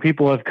 I think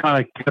people have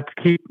kind of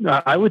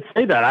I would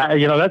say that.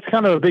 That's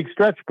kind of a big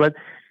stretch, but,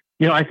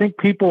 I think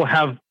people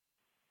have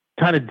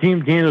kind of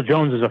deemed Daniel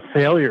Jones as a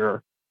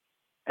failure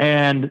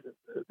and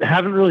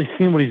haven't really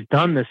seen what he's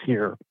done this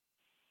year.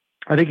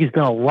 I think he's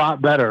been a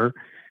lot better,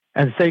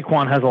 and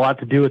Saquon has a lot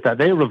to do with that.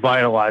 They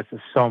revitalized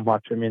this so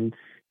much. I mean,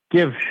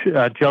 give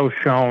Joe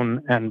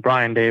Schoen and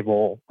Brian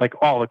Dable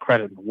all the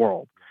credit in the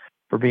world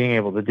for being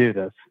able to do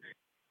this.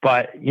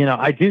 But,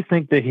 I do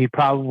think that he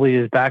probably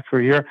is back for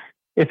a year.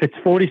 If it's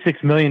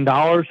 $46 million,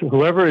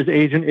 whoever his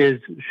agent is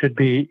should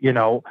be,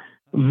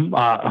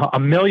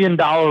 $1 million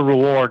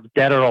reward,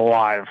 dead or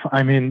alive.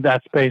 I mean,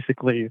 that's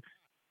basically,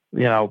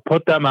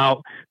 put them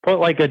out, put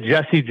like a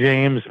Jesse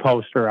James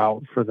poster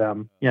out for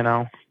them, All right,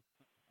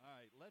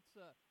 let's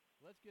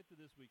get to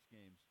this week's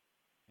games,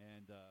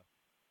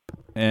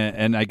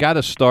 and I got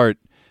to start.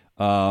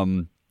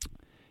 We're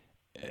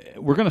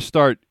going to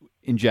start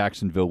in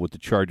Jacksonville with the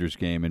Chargers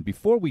game, and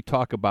before we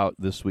talk about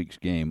this week's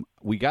game,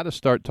 we got to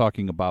start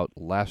talking about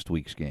last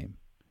week's game.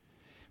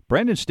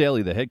 Brandon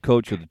Staley, the head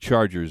coach of the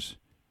Chargers,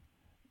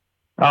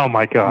 oh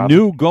my God,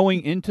 knew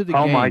going into the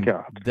game my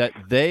God. that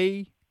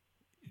they,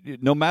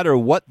 no matter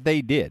what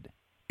they did,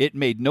 it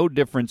made no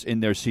difference in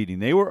their seeding.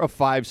 They were a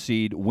 5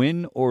 seed,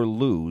 win or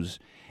lose,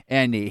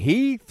 and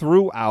he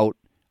threw out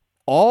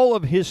all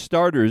of his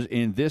starters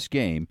in this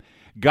game,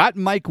 got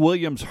Mike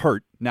Williams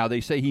hurt. Now,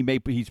 they say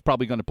he's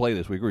probably going to play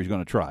this week, or he's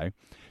going to try.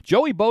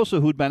 Joey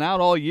Bosa, who'd been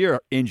out all year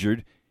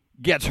injured,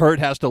 gets hurt,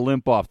 has to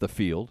limp off the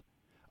field.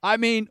 I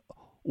mean,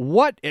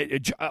 what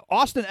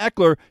Austin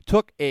Eckler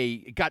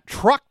got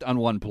trucked on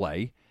one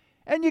play,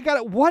 and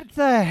what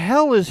the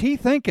hell is he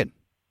thinking?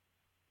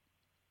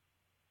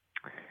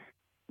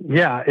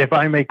 Yeah, if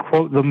I may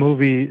quote the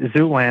movie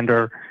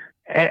Zoolander,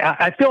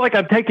 I feel like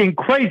I'm taking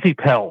crazy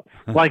pills.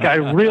 Like I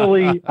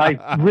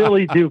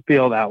really do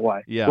feel that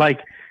way. Yeah.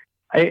 Like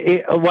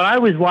when I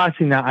was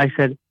watching that, I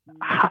said,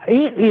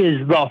 it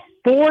is the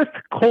fourth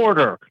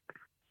quarter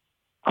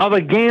of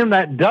a game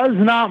that does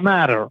not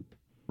matter.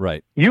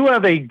 Right. You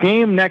have a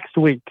game next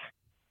week.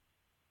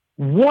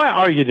 What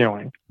are you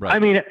doing? Right. I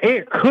mean,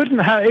 it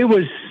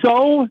was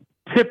so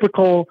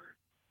typical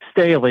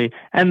Staley,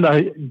 and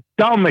the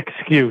dumb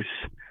excuse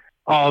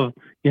of,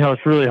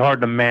 it's really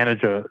hard to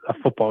manage a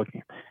football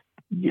game.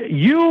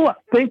 You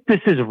think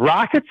this is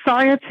rocket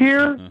science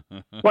here?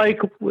 like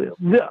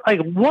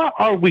what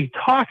are we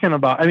talking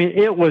about? I mean,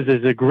 it was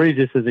as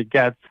egregious as it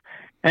gets,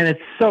 and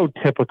it's so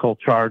typical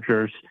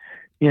Chargers.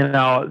 We made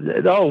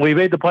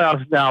the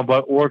playoffs now,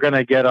 but we're going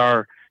to get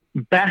our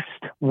best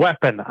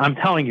weapon. I'm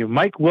telling you,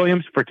 Mike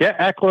Williams, forget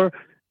Eckler.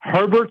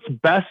 Herbert's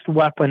best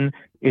weapon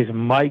is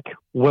Mike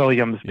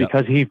Williams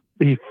because he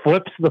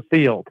flips the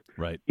field.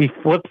 Right. He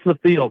flips the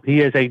field.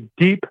 He is a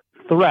deep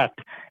threat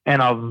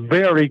and a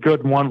very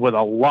good one with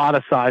a lot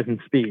of size and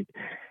speed.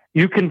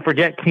 You can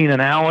forget Keenan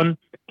Allen.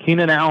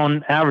 Keenan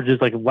Allen averages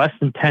like less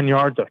than 10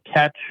 yards a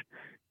catch,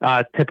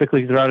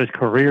 typically throughout his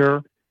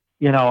career.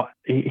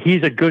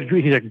 He's a good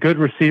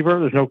receiver.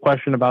 There's no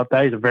question about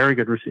that. He's a very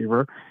good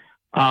receiver.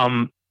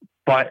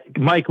 But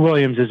Mike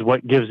Williams is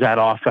what gives that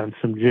offense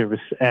some juice.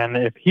 And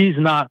if he's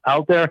not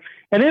out there,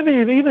 and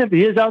even if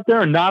he is out there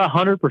and not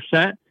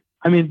 100%,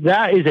 I mean,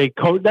 that's a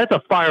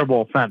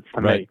fireable offense to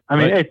me. I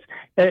mean,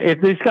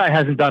 if this guy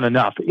hasn't done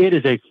enough, it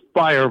is a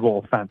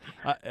fireable offense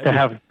to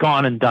have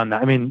gone and done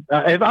that. I mean,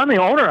 if I'm the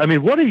owner, I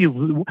mean,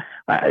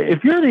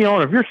 if you're the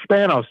owner, if you're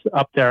Spanos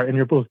up there in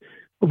your booth,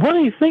 what are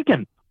you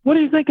thinking? What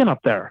are you thinking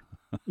up there?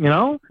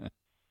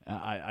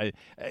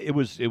 It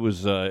was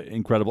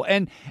incredible,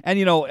 and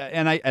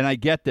I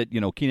get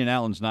that Keenan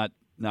Allen's not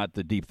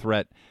the deep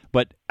threat,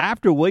 but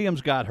after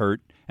Williams got hurt,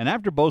 and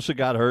after Bosa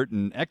got hurt,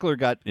 and Eckler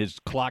got his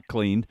clock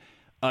cleaned,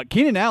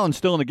 Keenan Allen's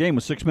still in the game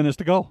with 6 minutes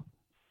to go.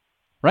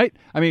 Right?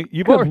 I mean,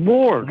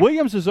 Lord.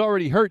 Williams is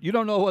already hurt. You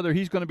don't know whether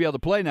he's going to be able to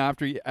play now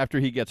after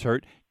he gets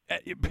hurt.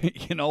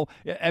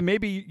 And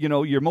maybe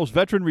your most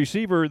veteran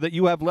receiver that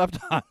you have left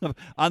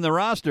on the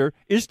roster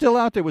is still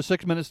out there with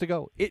 6 minutes to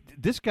go.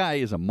 This guy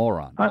is a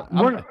moron.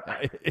 We're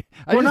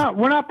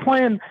not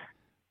playing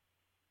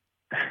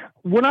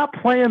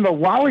the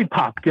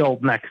Lollipop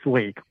Guild next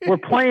week. We're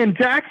playing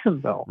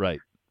Jacksonville. Right.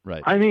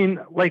 I mean,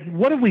 like,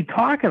 what are we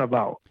talking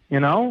about?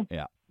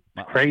 Yeah.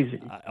 Crazy.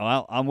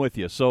 Well, I'm with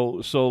you.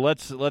 So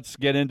let's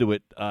get into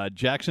it.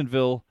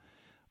 Jacksonville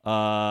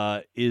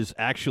is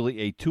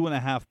actually a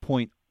 2.5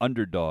 point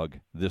underdog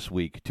this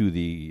week to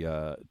the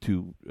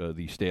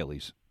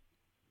Staleys.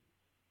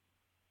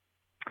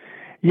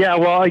 Yeah,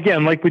 well,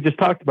 again, like we just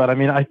talked about, I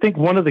mean, I think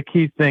one of the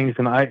key things,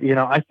 and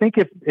I think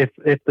if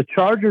the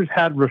Chargers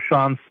had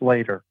Rashawn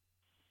Slater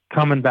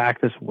coming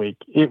back this week,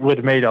 it would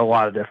have made a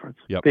lot of difference.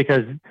 Yep.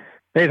 Because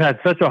they've had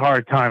such a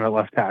hard time at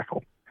left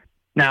tackle.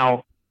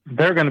 Now,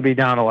 they're going to be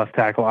down a left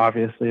tackle,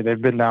 obviously.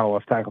 They've been down a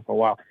left tackle for a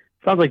while.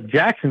 Sounds like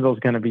Jacksonville's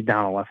going to be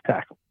down a left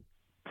tackle.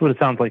 That's what it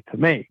sounds like to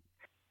me.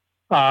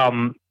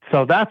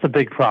 So that's a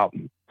big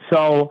problem.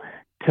 So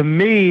to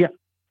me,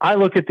 I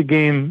look at the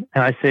game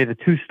and I say the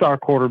two-star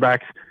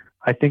quarterbacks,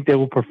 I think they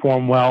will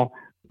perform well.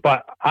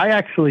 But I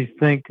actually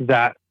think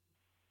that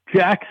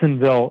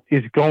Jacksonville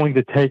is going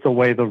to take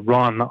away the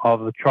run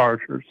of the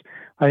Chargers.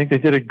 I think they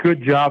did a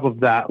good job of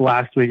that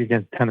last week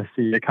against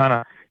Tennessee. It kind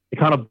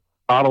of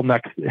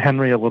bottlenecked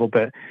Henry a little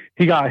bit.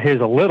 He got his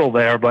a little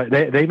there, but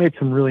they made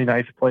some really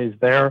nice plays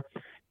there.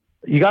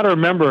 You got to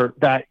remember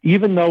that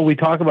even though we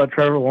talk about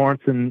Trevor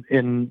Lawrence in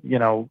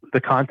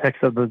the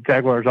context of the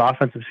Jaguars'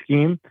 offensive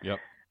scheme, yep.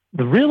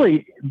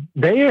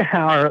 They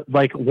are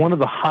like one of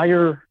the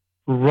higher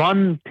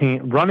running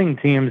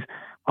teams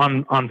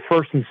on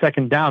first and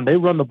second down. They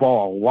run the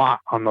ball a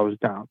lot on those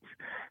downs.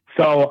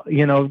 So,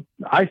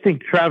 I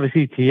think Travis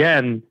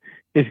Etienne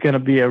is going to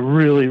be a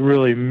really,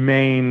 really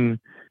main,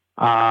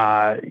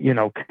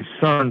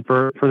 concern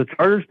for the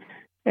Chargers.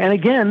 And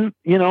again,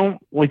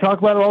 we talk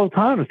about it all the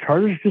time. The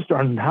Chargers just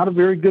are not a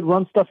very good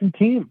run stuffing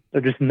team.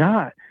 They're just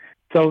not.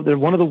 So they're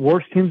one of the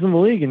worst teams in the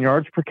league in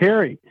yards per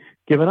carry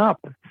given up.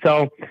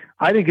 So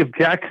I think if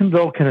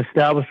Jacksonville can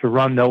establish a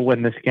run, they'll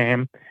win this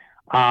game.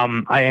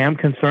 I am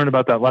concerned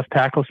about that left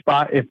tackle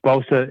spot. If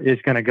Bosa is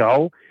going to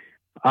go,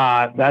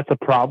 that's a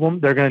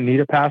problem. They're going to need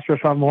a pass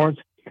rush on Lawrence.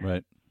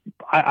 Right.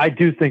 I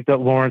do think that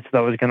Lawrence,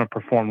 though, is going to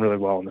perform really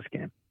well in this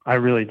game. I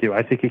really do.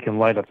 I think he can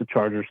light up the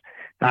Chargers.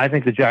 And I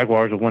think the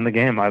Jaguars will win the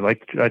game. I'd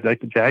like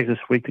the Jags this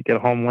week to get a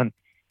home win.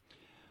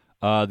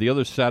 The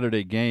other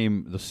Saturday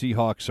game, the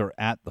Seahawks are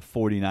at the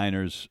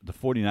 49ers. The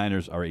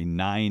 49ers are a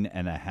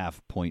 9.5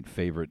 point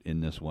favorite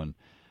in this one.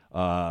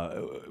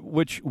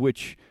 Which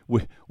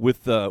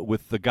with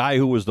the guy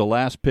who was the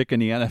last pick in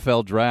the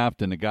NFL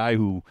draft and the guy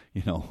who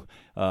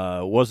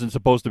wasn't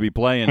supposed to be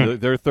playing,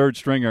 their third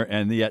stringer,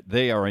 and yet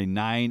they are a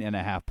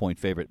 9.5-point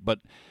favorite. But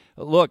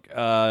look,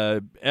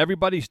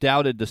 everybody's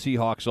doubted the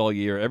Seahawks all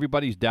year.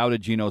 Everybody's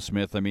doubted Geno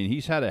Smith. I mean,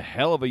 he's had a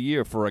hell of a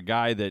year for a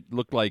guy that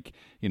looked like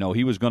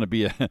he was going to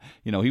be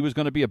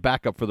a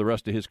backup for the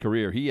rest of his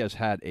career. He has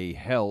had a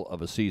hell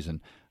of a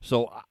season.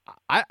 So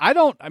I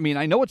know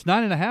it's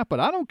 9.5, but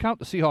I don't count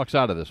the Seahawks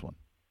out of this one.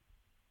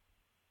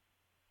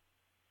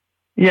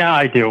 Yeah,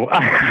 I do.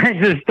 I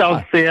just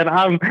don't see it.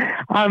 I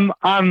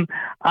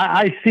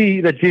see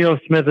that Geno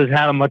Smith has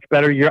had a much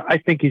better year. I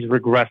think he's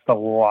regressed a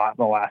lot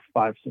the last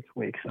 5-6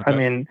 weeks. Okay. I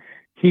mean,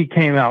 he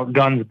came out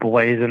guns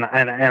blazing,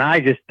 and I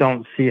just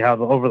don't see how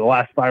over the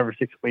last 5 or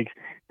 6 weeks,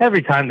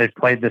 every time they've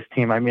played this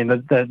team, I mean,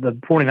 the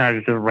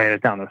 49ers just ran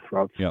it down their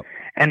throats. Yep.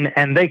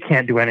 And they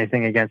can't do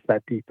anything against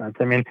that defense.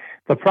 I mean,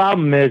 the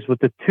problem is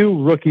with the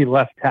two rookie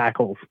left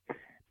tackles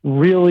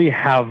really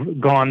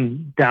have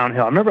gone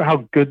downhill. I remember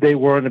how good they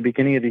were in the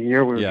beginning of the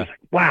year. We were just like,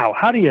 wow,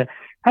 how do you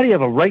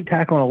have a right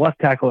tackle and a left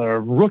tackle that are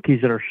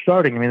rookies that are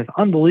starting? I mean, it's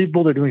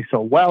unbelievable. They're doing so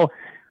well.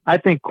 I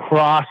think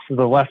Cross,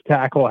 the left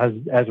tackle,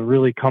 has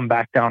really come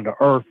back down to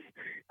earth.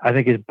 I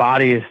think his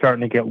body is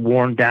starting to get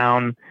worn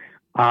down.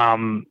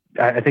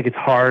 I think it's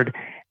hard.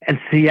 And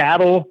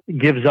Seattle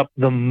gives up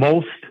the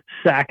most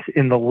sacks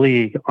in the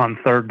league on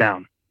third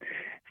down.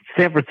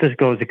 San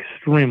Francisco is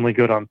extremely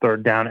good on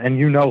third down, and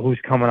you know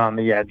who's coming on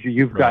the edge.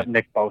 You've got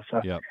Nick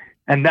Bosa. Yep.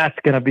 And that's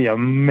going to be a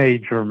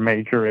major,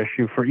 major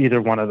issue for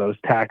either one of those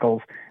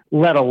tackles,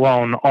 let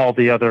alone all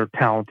the other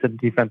talented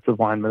defensive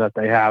linemen that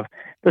they have.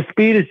 The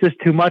speed is just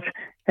too much.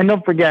 And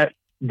don't forget,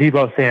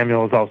 Deebo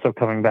Samuel is also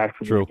coming back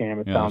for this game,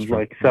 it sounds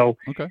like. So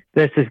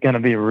This is going to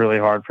be really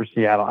hard for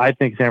Seattle. I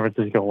think San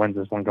Francisco wins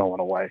this one going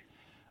away.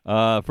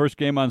 First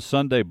game on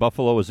Sunday,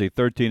 Buffalo is a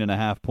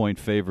 13.5-point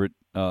favorite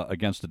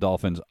against the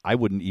Dolphins. I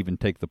wouldn't even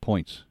take the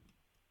points.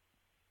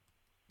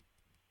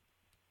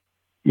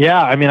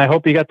 Yeah, I mean, I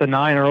hope you got the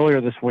 9 earlier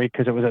this week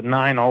because it was at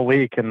 9 all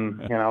week, and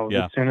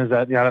as soon as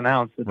that got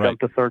announced, it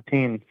jumped to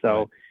 13.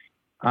 So,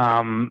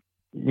 I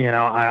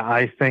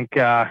think,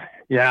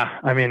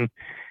 I mean,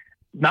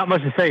 not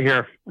much to say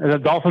here. The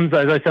Dolphins,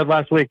 as I said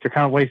last week, they're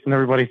kind of wasting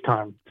everybody's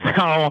time.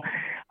 So,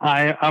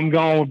 I'm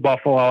going with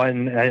Buffalo,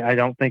 and I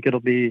don't think it'll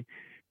be,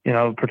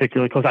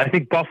 particularly close. I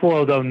think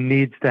Buffalo though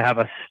needs to have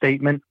a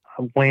statement,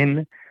 a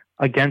win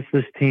against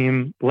this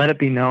team. Let it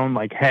be known,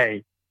 like,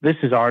 hey, this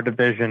is our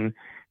division.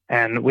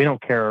 And we don't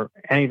care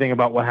anything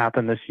about what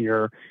happened this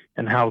year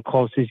and how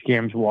close these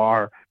games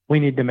were.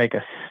 We need to make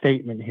a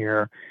statement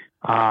here,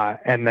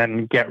 and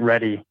then get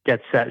ready,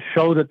 get set,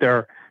 show that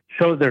they're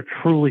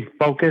truly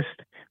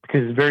focused.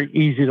 Because it's very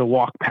easy to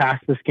walk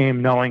past this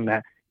game knowing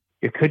that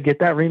you could get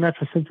that rematch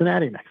with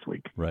Cincinnati next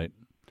week. Right.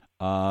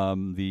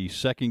 The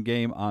second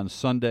game on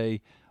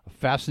Sunday, a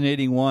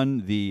fascinating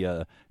one.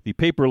 The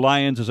Paper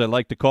Lions, as I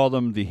like to call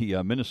them,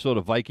 the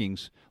Minnesota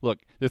Vikings. Look,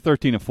 they're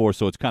 13-4,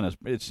 so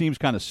it seems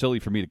kind of silly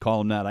for me to call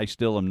them that. I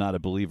still am not a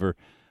believer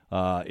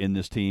in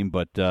this team,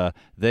 but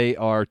they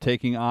are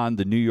taking on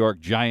the New York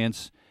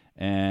Giants,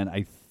 and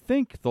I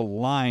think the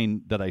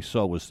line that I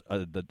saw was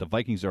that the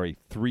Vikings are a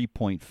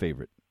 3-point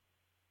favorite.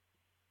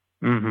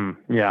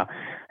 Mm-hmm. Yeah.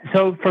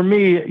 So for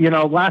me,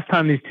 last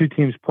time these two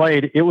teams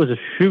played, it was a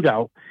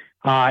shootout.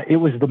 It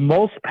was the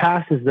most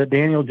passes that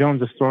Daniel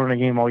Jones has thrown in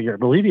a game all year. I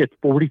believe he had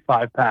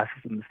 45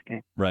 passes in this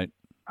game. Right.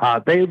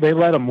 They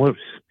let him loose.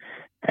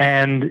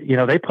 And,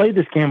 they played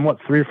this game,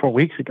 3 or 4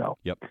 weeks ago.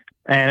 Yep.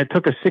 And it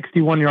took a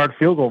 61-yard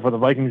field goal for the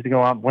Vikings to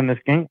go out and win this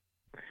game.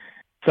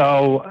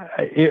 So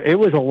it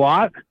was a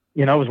lot.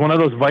 It was one of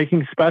those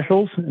Viking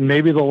specials, and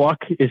maybe the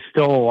luck is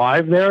still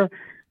alive there.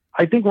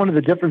 I think one of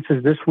the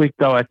differences this week,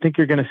 though, I think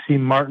you're going to see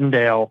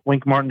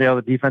Wink Martindale,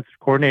 the defensive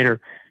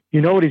coordinator.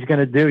 You know what he's going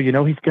to do.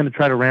 He's going to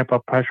try to ramp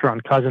up pressure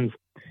on Cousins.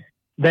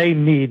 They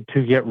need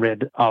to get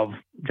rid of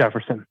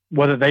Jefferson,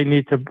 whether they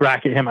need to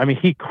bracket him. I mean,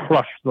 he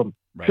crushed them,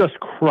 just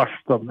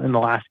crushed them in the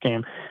last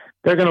game.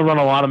 They're going to run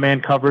a lot of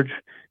man coverage.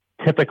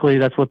 Typically,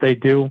 that's what they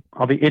do.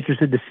 I'll be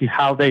interested to see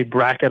how they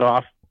bracket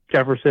off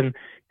Jefferson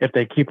if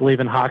they keep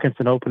leaving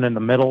Hockenson open in the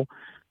middle.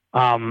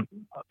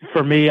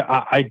 For me,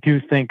 I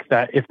do think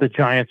that if the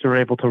Giants are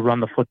able to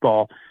run the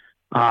football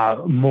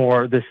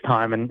more this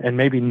time and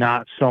maybe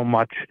not so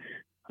much,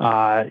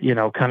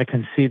 kind of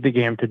concede the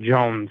game to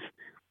Jones,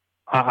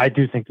 I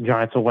do think the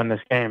Giants will win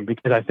this game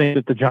because I think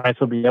that the Giants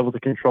will be able to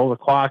control the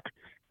clock.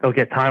 They'll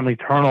get timely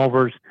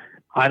turnovers.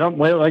 I don't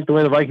like the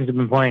way the Vikings have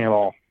been playing at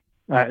all.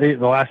 The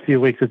last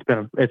few weeks, it's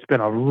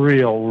been a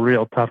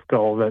real tough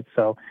go of it.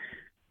 So,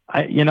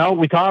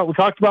 we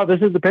talked about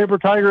this is the paper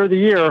tiger of the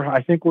year.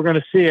 I think we're going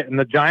to see it, and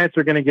the Giants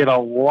are going to get a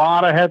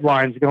lot of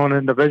headlines going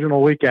into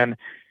divisional weekend,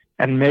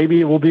 and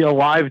maybe it will be a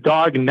live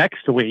dog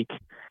next week,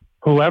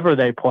 whoever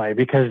they play,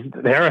 because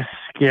they're a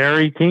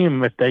scary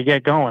team if they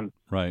get going.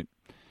 Right.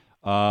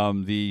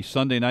 The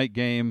Sunday night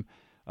game,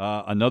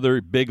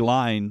 another big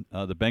line.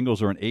 The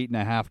Bengals are an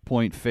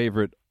 8.5-point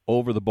favorite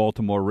over the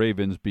Baltimore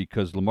Ravens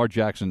because Lamar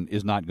Jackson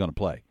is not going to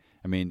play.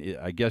 I mean,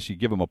 I guess you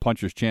give them a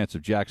puncher's chance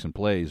if Jackson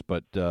plays,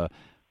 but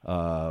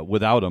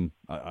without him,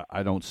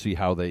 I don't see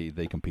how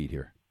they compete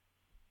here.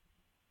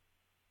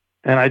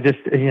 And I just,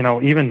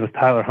 even with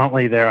Tyler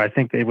Huntley there, I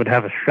think they would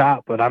have a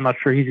shot, but I'm not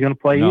sure he's going to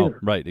play either.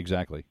 Right,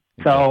 exactly.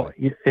 So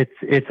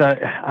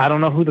I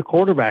don't know who the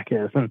quarterback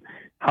is, and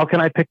how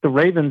can I pick the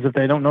Ravens if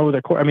they don't know who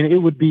their quarterback? I mean,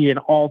 it would be an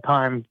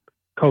all-time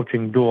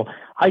coaching duel.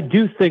 I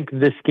do think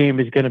this game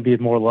is going to be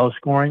more low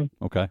scoring.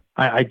 Okay.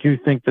 I do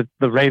think that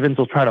the Ravens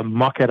will try to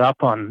muck it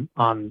up on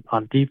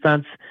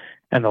defense,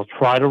 and they'll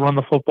try to run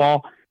the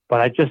football, but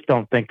I just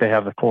don't think they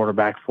have the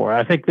quarterback for it.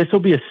 I think this will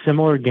be a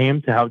similar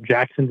game to how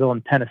Jacksonville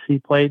and Tennessee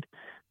played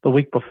the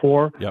week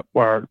before,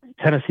 where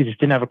Tennessee just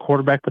didn't have a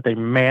quarterback, but they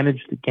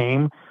managed the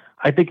game.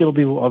 I think it'll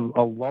be a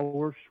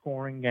lower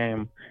scoring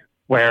game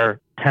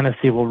where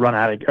Baltimore will run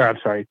out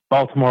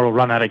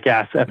of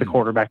gas at the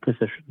quarterback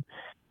position,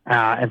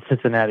 and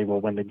Cincinnati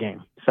will win the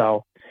game.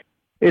 So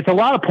it's a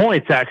lot of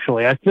points,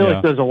 actually. I feel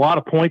like there's a lot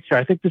of points here.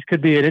 I think this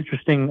could be an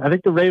interesting. I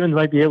think the Ravens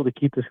might be able to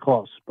keep this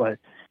close, but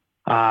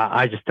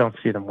I just don't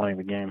see them winning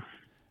the game.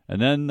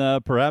 And then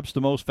perhaps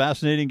the most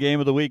fascinating game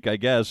of the week, I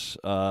guess,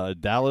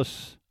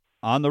 Dallas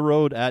on the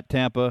road at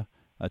Tampa,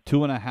 a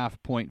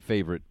 2.5-point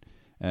favorite.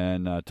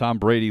 And Tom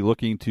Brady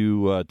looking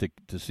to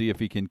see if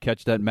he can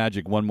catch that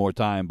magic one more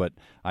time, but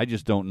I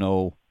just don't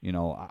know.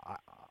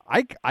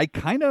 I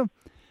kind of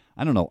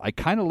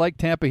like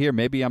Tampa here.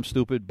 Maybe I'm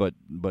stupid, but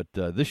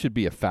this should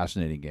be a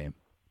fascinating game.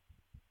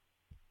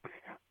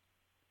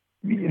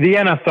 The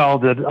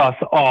NFL did us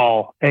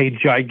all a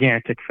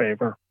gigantic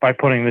favor by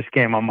putting this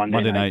game on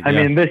Monday night. I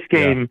mean, this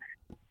game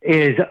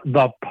is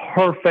the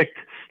perfect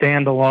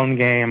standalone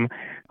game.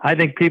 I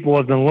think people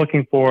have been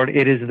looking for it.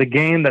 It is the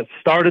game that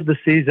started the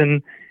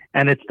season,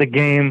 and it's the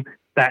game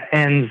that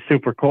ends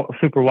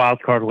Super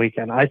Wild Card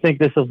Weekend. I think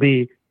this will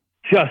be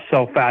just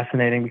so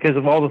fascinating because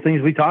of all the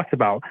things we talked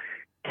about.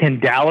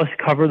 Can Dallas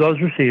cover those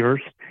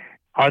receivers?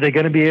 Are they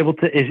going to be able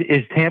to?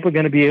 Is Tampa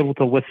going to be able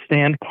to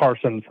withstand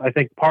Parsons? I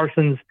think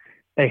Parsons,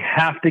 they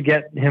have to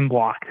get him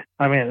blocked.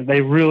 I mean,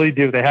 they really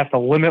do. They have to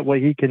limit what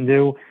he can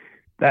do.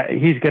 That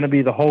he's going to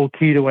be the whole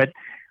key to it.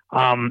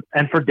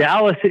 And for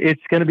Dallas,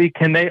 it's going to be,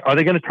 are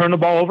they going to turn the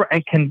ball over?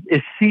 And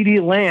is CeeDee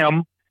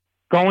Lamb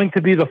going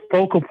to be the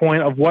focal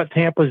point of what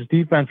Tampa's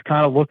defense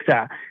kind of looks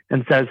at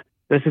and says,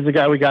 this is the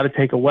guy we got to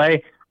take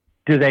away?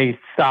 Do they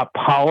stop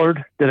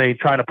Pollard? Do they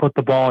try to put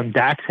the ball in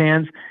Dak's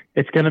hands?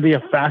 It's going to be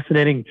a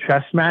fascinating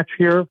chess match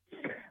here.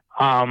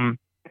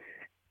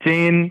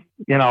 Gene,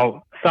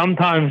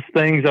 sometimes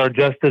things are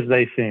just as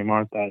they seem,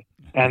 aren't they?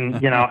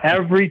 And,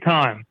 every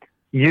time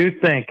you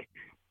think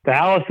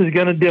Dallas is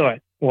going to do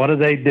it, what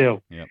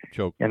do?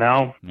 Choke.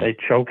 They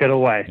choke it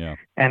away. Yeah.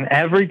 And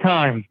every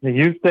time that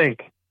you think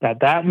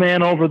that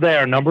man over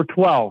there, number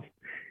 12,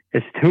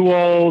 is too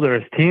old or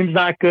his team's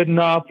not good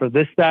enough or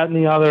this, that, and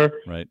the other,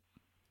 right,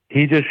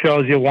 he just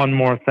shows you one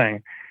more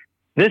thing.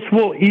 This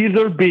will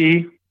either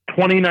be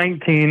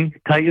 2019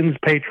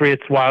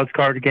 Titans-Patriots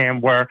wildcard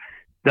game where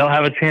they'll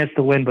have a chance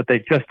to win, but they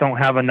just don't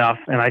have enough.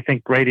 And I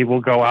think Brady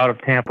will go out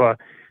of Tampa,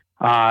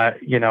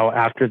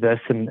 after this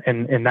and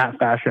in that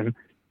fashion.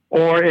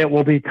 Or it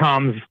will be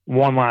Tom's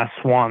one last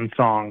swan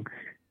song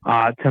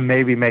to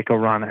maybe make a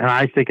run. And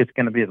I think it's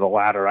going to be the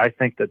latter. I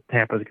think that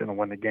Tampa's going to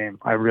win the game.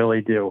 I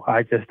really do.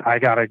 I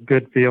got a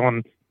good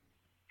feeling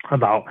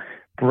about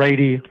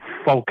Brady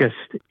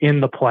focused in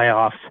the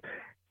playoffs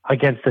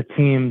against a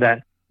team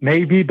that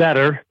may be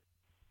better,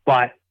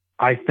 but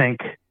I think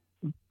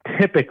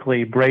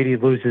typically Brady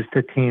loses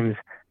to teams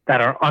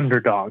that are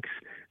underdogs,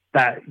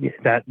 that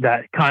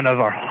kind of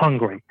are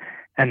hungry.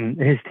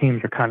 And his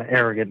teams are kind of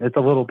arrogant. It's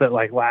a little bit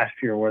like last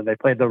year where they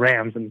played the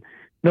Rams and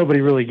nobody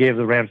really gave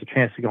the Rams a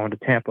chance to go into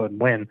Tampa and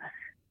win.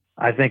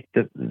 I think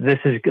that this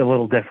is a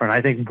little different.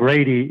 I think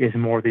Brady is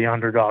more the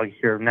underdog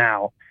here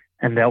now,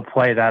 and they'll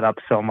play that up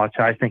so much.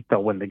 I think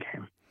they'll win the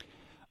game.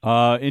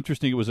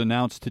 Interesting. It was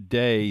announced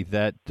today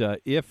that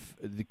if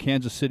the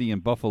Kansas City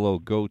and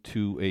Buffalo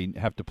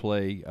have to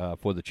play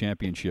for the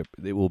championship,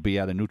 it will be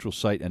at a neutral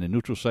site, and a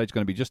neutral site is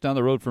going to be just down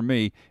the road from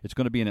me. It's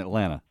going to be in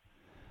Atlanta.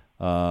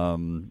 I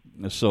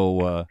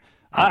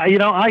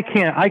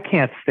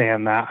can't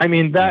stand that. I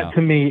mean, that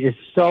to me is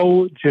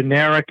so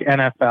generic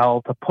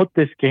NFL to put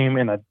this game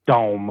in a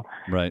dome,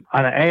 right,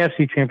 on an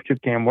AFC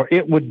Championship game where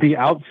it would be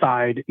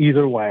outside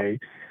either way.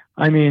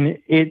 I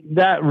mean,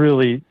 that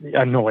really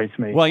annoys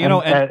me. Well,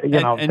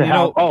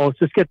 let's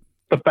just get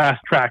the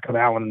fast track of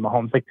Allen and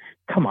Mahomes. Like,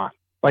 come on,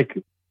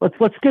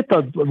 Let's get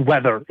the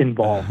weather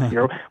involved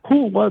here.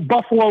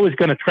 Buffalo is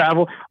going to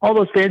travel? All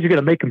those fans are going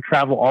to make them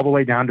travel all the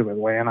way down to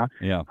Atlanta.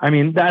 Yeah, I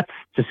mean, that's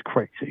just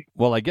crazy.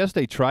 Well, I guess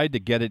they tried to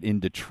get it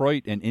in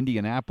Detroit and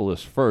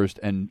Indianapolis first,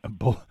 and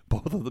both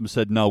of them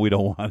said no, we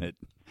don't want it.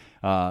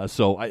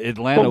 So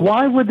Atlanta. But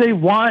why would they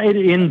want it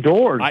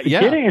indoors?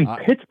 Get it in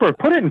Pittsburgh.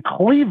 Put it in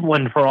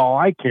Cleveland for all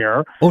I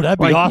care. Oh,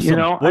 that'd be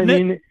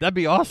awesome. That'd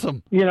be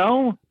awesome.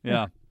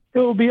 Yeah, it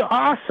would be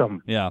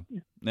awesome. Yeah.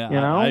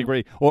 Yeah, I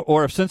agree.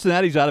 Or if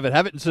Cincinnati's out of it,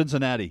 have it in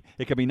Cincinnati.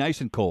 It could be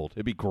nice and cold.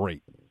 It'd be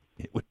great.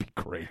 It would be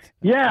great.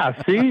 Yeah,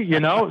 see,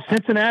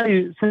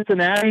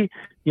 Cincinnati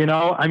You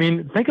know, I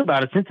mean, think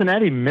about it.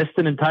 Cincinnati missed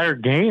an entire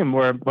game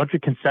where a bunch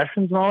of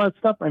concessions and all that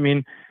stuff. I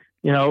mean,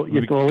 you know,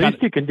 the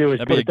least you can do is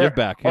put it there.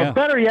 Back, Or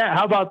better yet,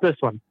 how about this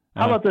one?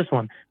 How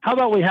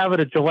about we have it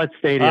at Gillette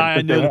Stadium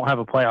since they won't have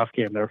a playoff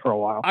game there for a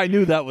while? I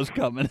knew that was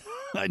coming.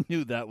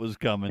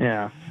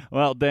 Yeah.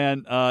 Well,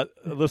 Dan,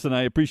 listen,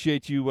 I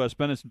appreciate you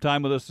spending some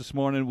time with us this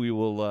morning. We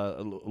will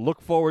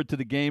look forward to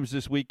the games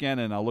this weekend,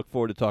 and I'll look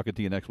forward to talking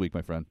to you next week,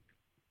 my friend.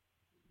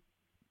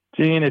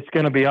 Gene, it's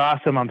going to be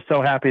awesome. I'm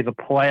so happy the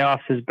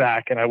playoffs is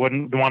back, and I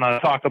wouldn't want to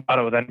talk about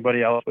it with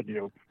anybody else but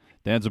you.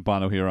 Dan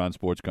Zampano here on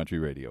Sports Country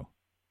Radio.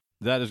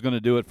 That is going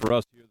to do it for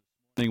us here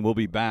this morning. We'll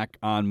be back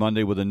on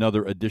Monday with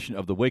another edition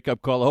of the Wake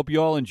Up Call. I hope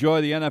you all enjoy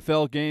the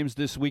NFL games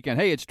this weekend.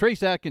 Hey, it's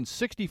Trace Atkins'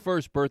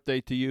 61st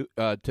birthday to you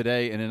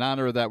today, and in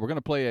honor of that, we're going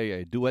to play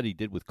a duet he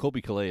did with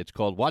Colby Calais. It's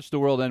called Watch the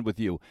World End with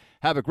You.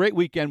 Have a great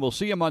weekend. We'll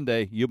see you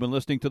Monday. You've been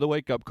listening to the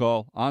Wake Up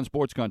Call on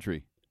Sports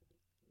Country.